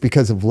 It's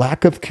because of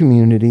lack of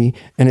community,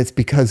 and it's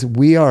because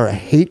we are a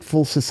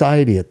hateful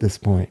society at this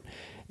point.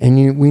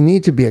 And we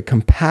need to be a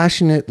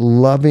compassionate,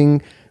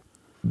 loving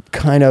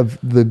kind of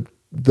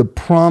the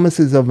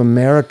promises of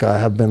America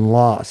have been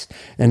lost,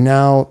 and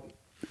now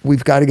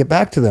we've got to get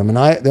back to them.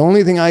 And the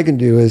only thing I can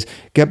do is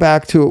get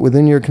back to it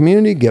within your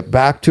community, get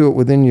back to it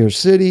within your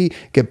city,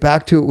 get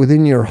back to it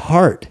within your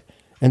heart,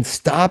 and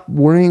stop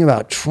worrying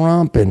about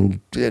Trump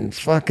and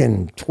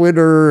fucking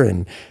Twitter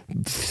and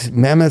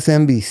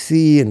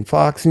MSNBC and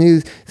Fox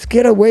News. Just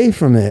get away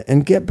from it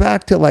and get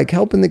back to like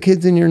helping the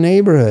kids in your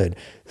neighborhood.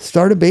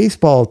 Start a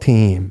baseball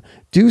team.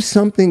 Do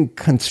something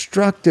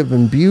constructive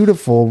and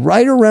beautiful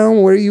right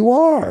around where you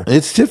are.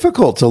 It's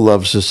difficult to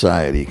love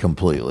society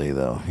completely,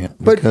 though,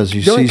 because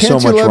you see so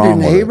much Can't you love wrong your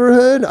with it.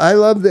 neighborhood?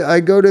 I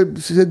go to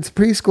Sid's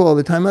preschool all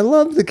the time. I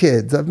love the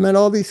kids. I've met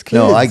all these kids.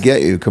 No, I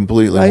get you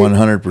completely,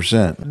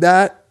 100%.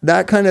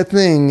 That kind of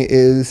thing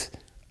is,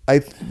 I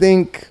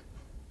think,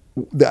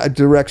 the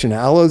direction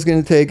Alo's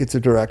going to take. It's a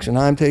direction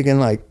I'm taking.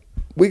 Like,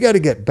 we got to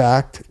get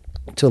back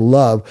to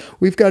love.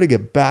 We've got to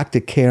get back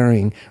to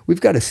caring. We've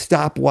got to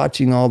stop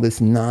watching all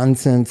this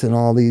nonsense and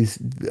all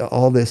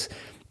this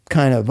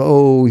kind of,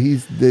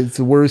 it's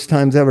the worst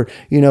times ever.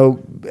 You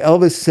know,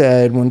 Elvis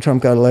said when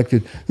Trump got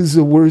elected, this is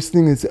the worst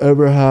thing that's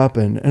ever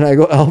happened. And I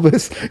go,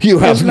 Elvis, you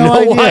have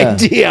no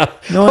idea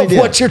of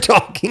what you're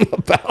talking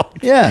about.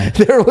 Yeah.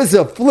 There was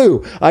a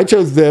flu. I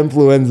chose the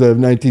influenza of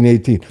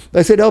 1918.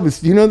 I said,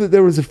 Elvis, do you know that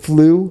there was a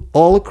flu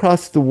all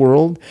across the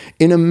world?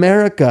 In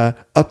America,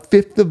 a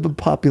fifth of the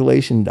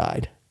population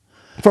died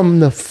from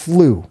the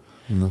flu.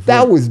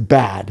 That was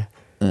bad.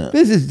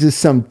 This is just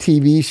some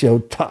TV show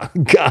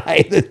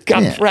guy that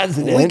got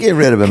president. We get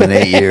rid of him in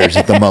 8 years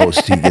at the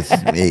most. He gets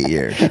 8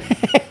 years.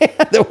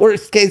 The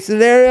worst case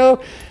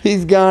scenario,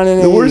 he's gone in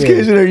 8 years. The worst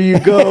case scenario, you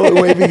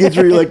go, if he gets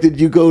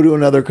reelected, you go to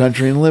another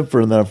country and live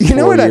for another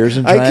 4 years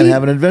and try and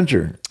have an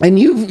adventure. And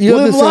you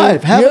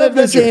have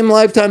the same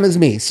lifetime as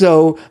me.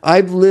 So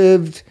I've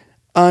lived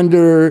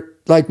under,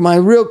 like, my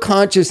real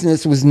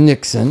consciousness was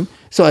Nixon.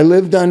 So I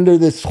lived under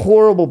this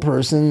horrible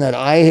person that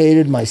I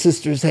hated, my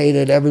sisters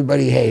hated,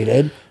 everybody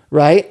hated,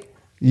 right?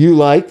 You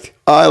liked?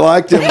 I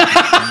liked him.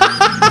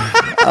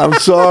 I'm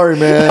sorry,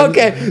 man.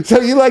 Okay, so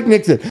you like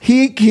Nixon.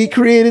 He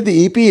created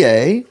the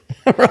EPA.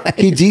 Right.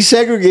 He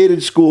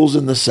desegregated schools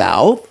in the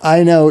South.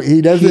 I know.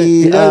 He doesn't.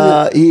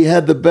 He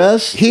had the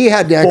best. He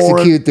had to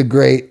execute the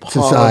Great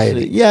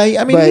Society. Yeah,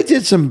 I mean, he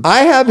did some.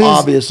 I have his.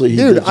 Obviously, he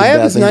dude, did some I have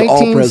bad his things.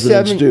 All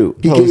presidents 1970 do.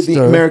 He gave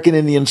the American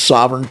Indian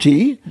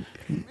sovereignty.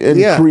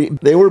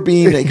 they were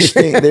being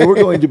extinct. They were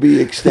going to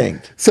be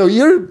extinct.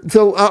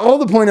 So all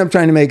the point I'm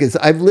trying to make is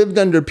I've lived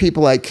under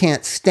people I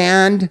can't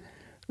stand.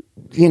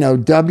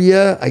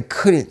 I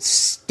couldn't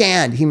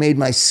stand. He made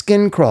my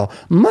skin crawl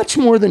much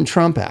more than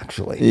Trump,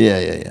 actually.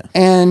 Yeah.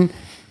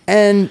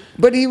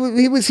 But he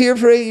was here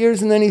for 8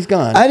 years and then he's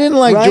gone. I didn't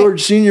like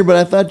George Sr., but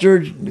I thought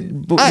George.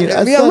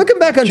 Looking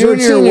back on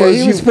George Sr.,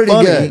 he was pretty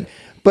good.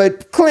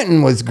 But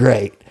Clinton was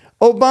great.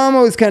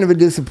 Obama was kind of a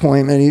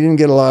disappointment. He didn't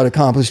get a lot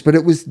accomplished. But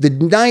it was the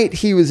night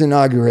he was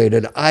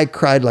inaugurated, I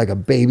cried like a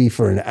baby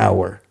for an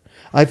hour.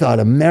 I thought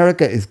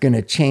America is going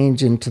to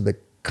change into the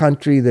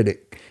country that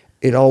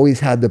it always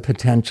had the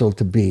potential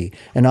to be.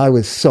 And I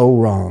was so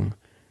wrong,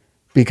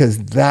 because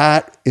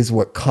that is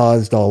what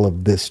caused all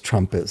of this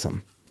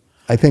Trumpism.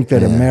 I think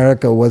that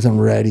America wasn't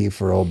ready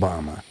for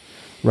Obama,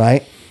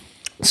 right?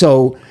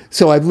 So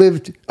I've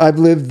lived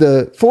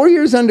the 4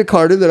 years under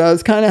Carter that I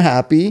was kind of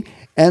happy,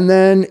 and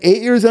then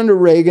 8 years under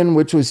Reagan,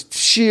 which was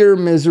sheer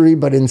misery,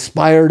 but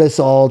inspired us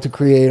all to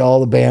create all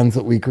the bands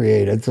that we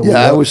created. So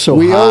I was so high.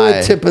 We owe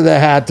the tip of the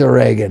hat to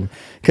Reagan,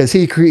 because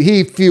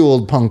he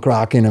fueled punk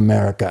rock in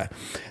America.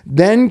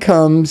 Then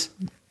comes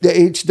the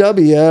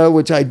HW,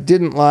 which I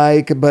didn't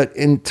like, but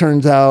it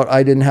turns out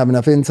I didn't have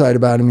enough insight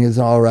about him. He was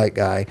an all right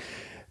guy.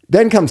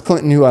 Then comes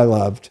Clinton, who I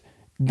loved.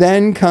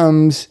 Then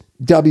comes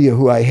W,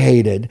 who I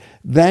hated.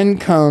 Then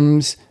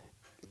comes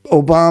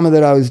Obama,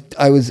 that I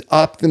was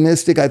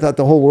optimistic. I thought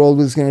the whole world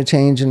was going to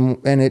change, and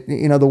it,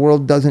 the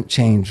world doesn't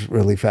change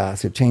really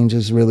fast. It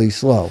changes really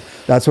slow.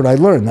 That's what I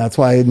learned. That's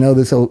why I know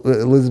this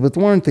Elizabeth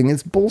Warren thing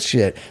is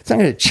bullshit. It's not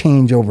going to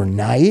change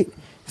overnight.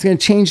 It's going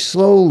to change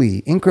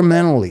slowly,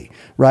 incrementally,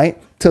 right?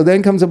 So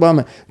then comes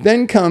Obama.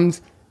 Then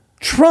comes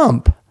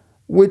Trump,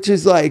 which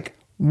is like,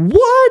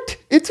 what?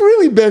 It's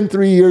really been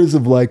 3 years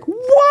of like,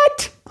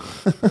 what?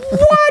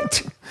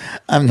 What?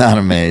 I'm not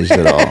amazed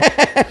at all.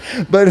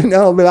 But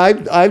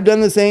I've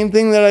done the same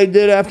thing that I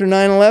did after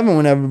 9/11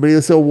 when everybody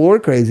was so war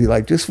crazy.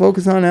 Like, just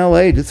focus on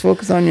LA, just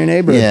focus on your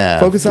neighborhood,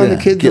 focus on the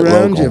kids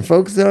around you,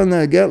 focus on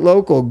get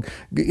local,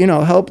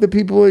 help the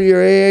people at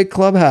your AA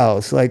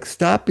clubhouse. Like,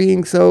 stop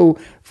being so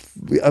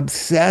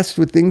obsessed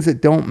with things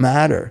that don't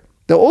matter.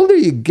 The older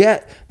you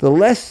get, the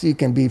less you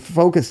can be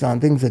focused on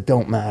things that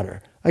don't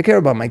matter. I care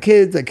about my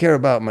kids. I care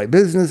about my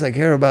business. I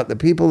care about the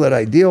people that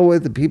I deal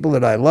with, the people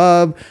that I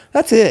love.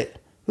 That's it.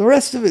 The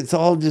rest of it's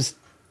all just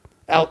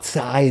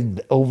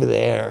outside over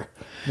there,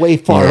 way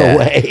far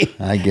away.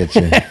 I get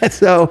you.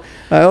 So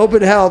I hope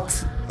it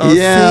helps. I'll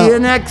see you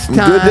next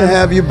time. Good to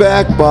have you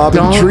back, Bob.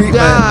 Don't in treatment.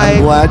 die.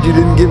 I'm glad you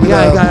didn't give it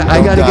up.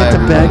 I got to get to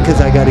bed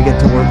because I got to get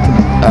to work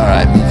tomorrow. All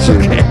right, me too.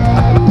 Okay.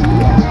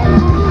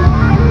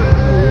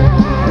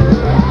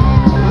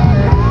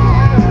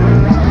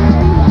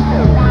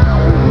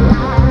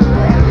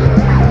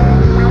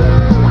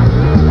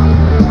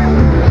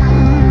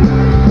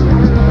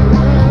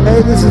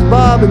 This is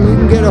Bob, and you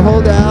can get a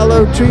hold of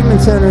Aloe Treatment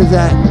Centers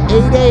at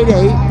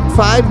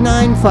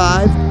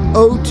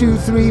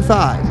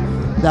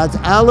 888-595-0235. That's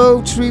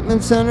Aloe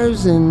Treatment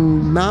Centers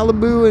in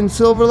Malibu and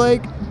Silver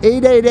Lake,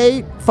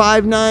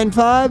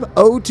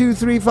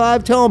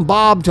 888-595-0235. Tell them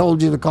Bob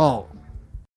told you to call.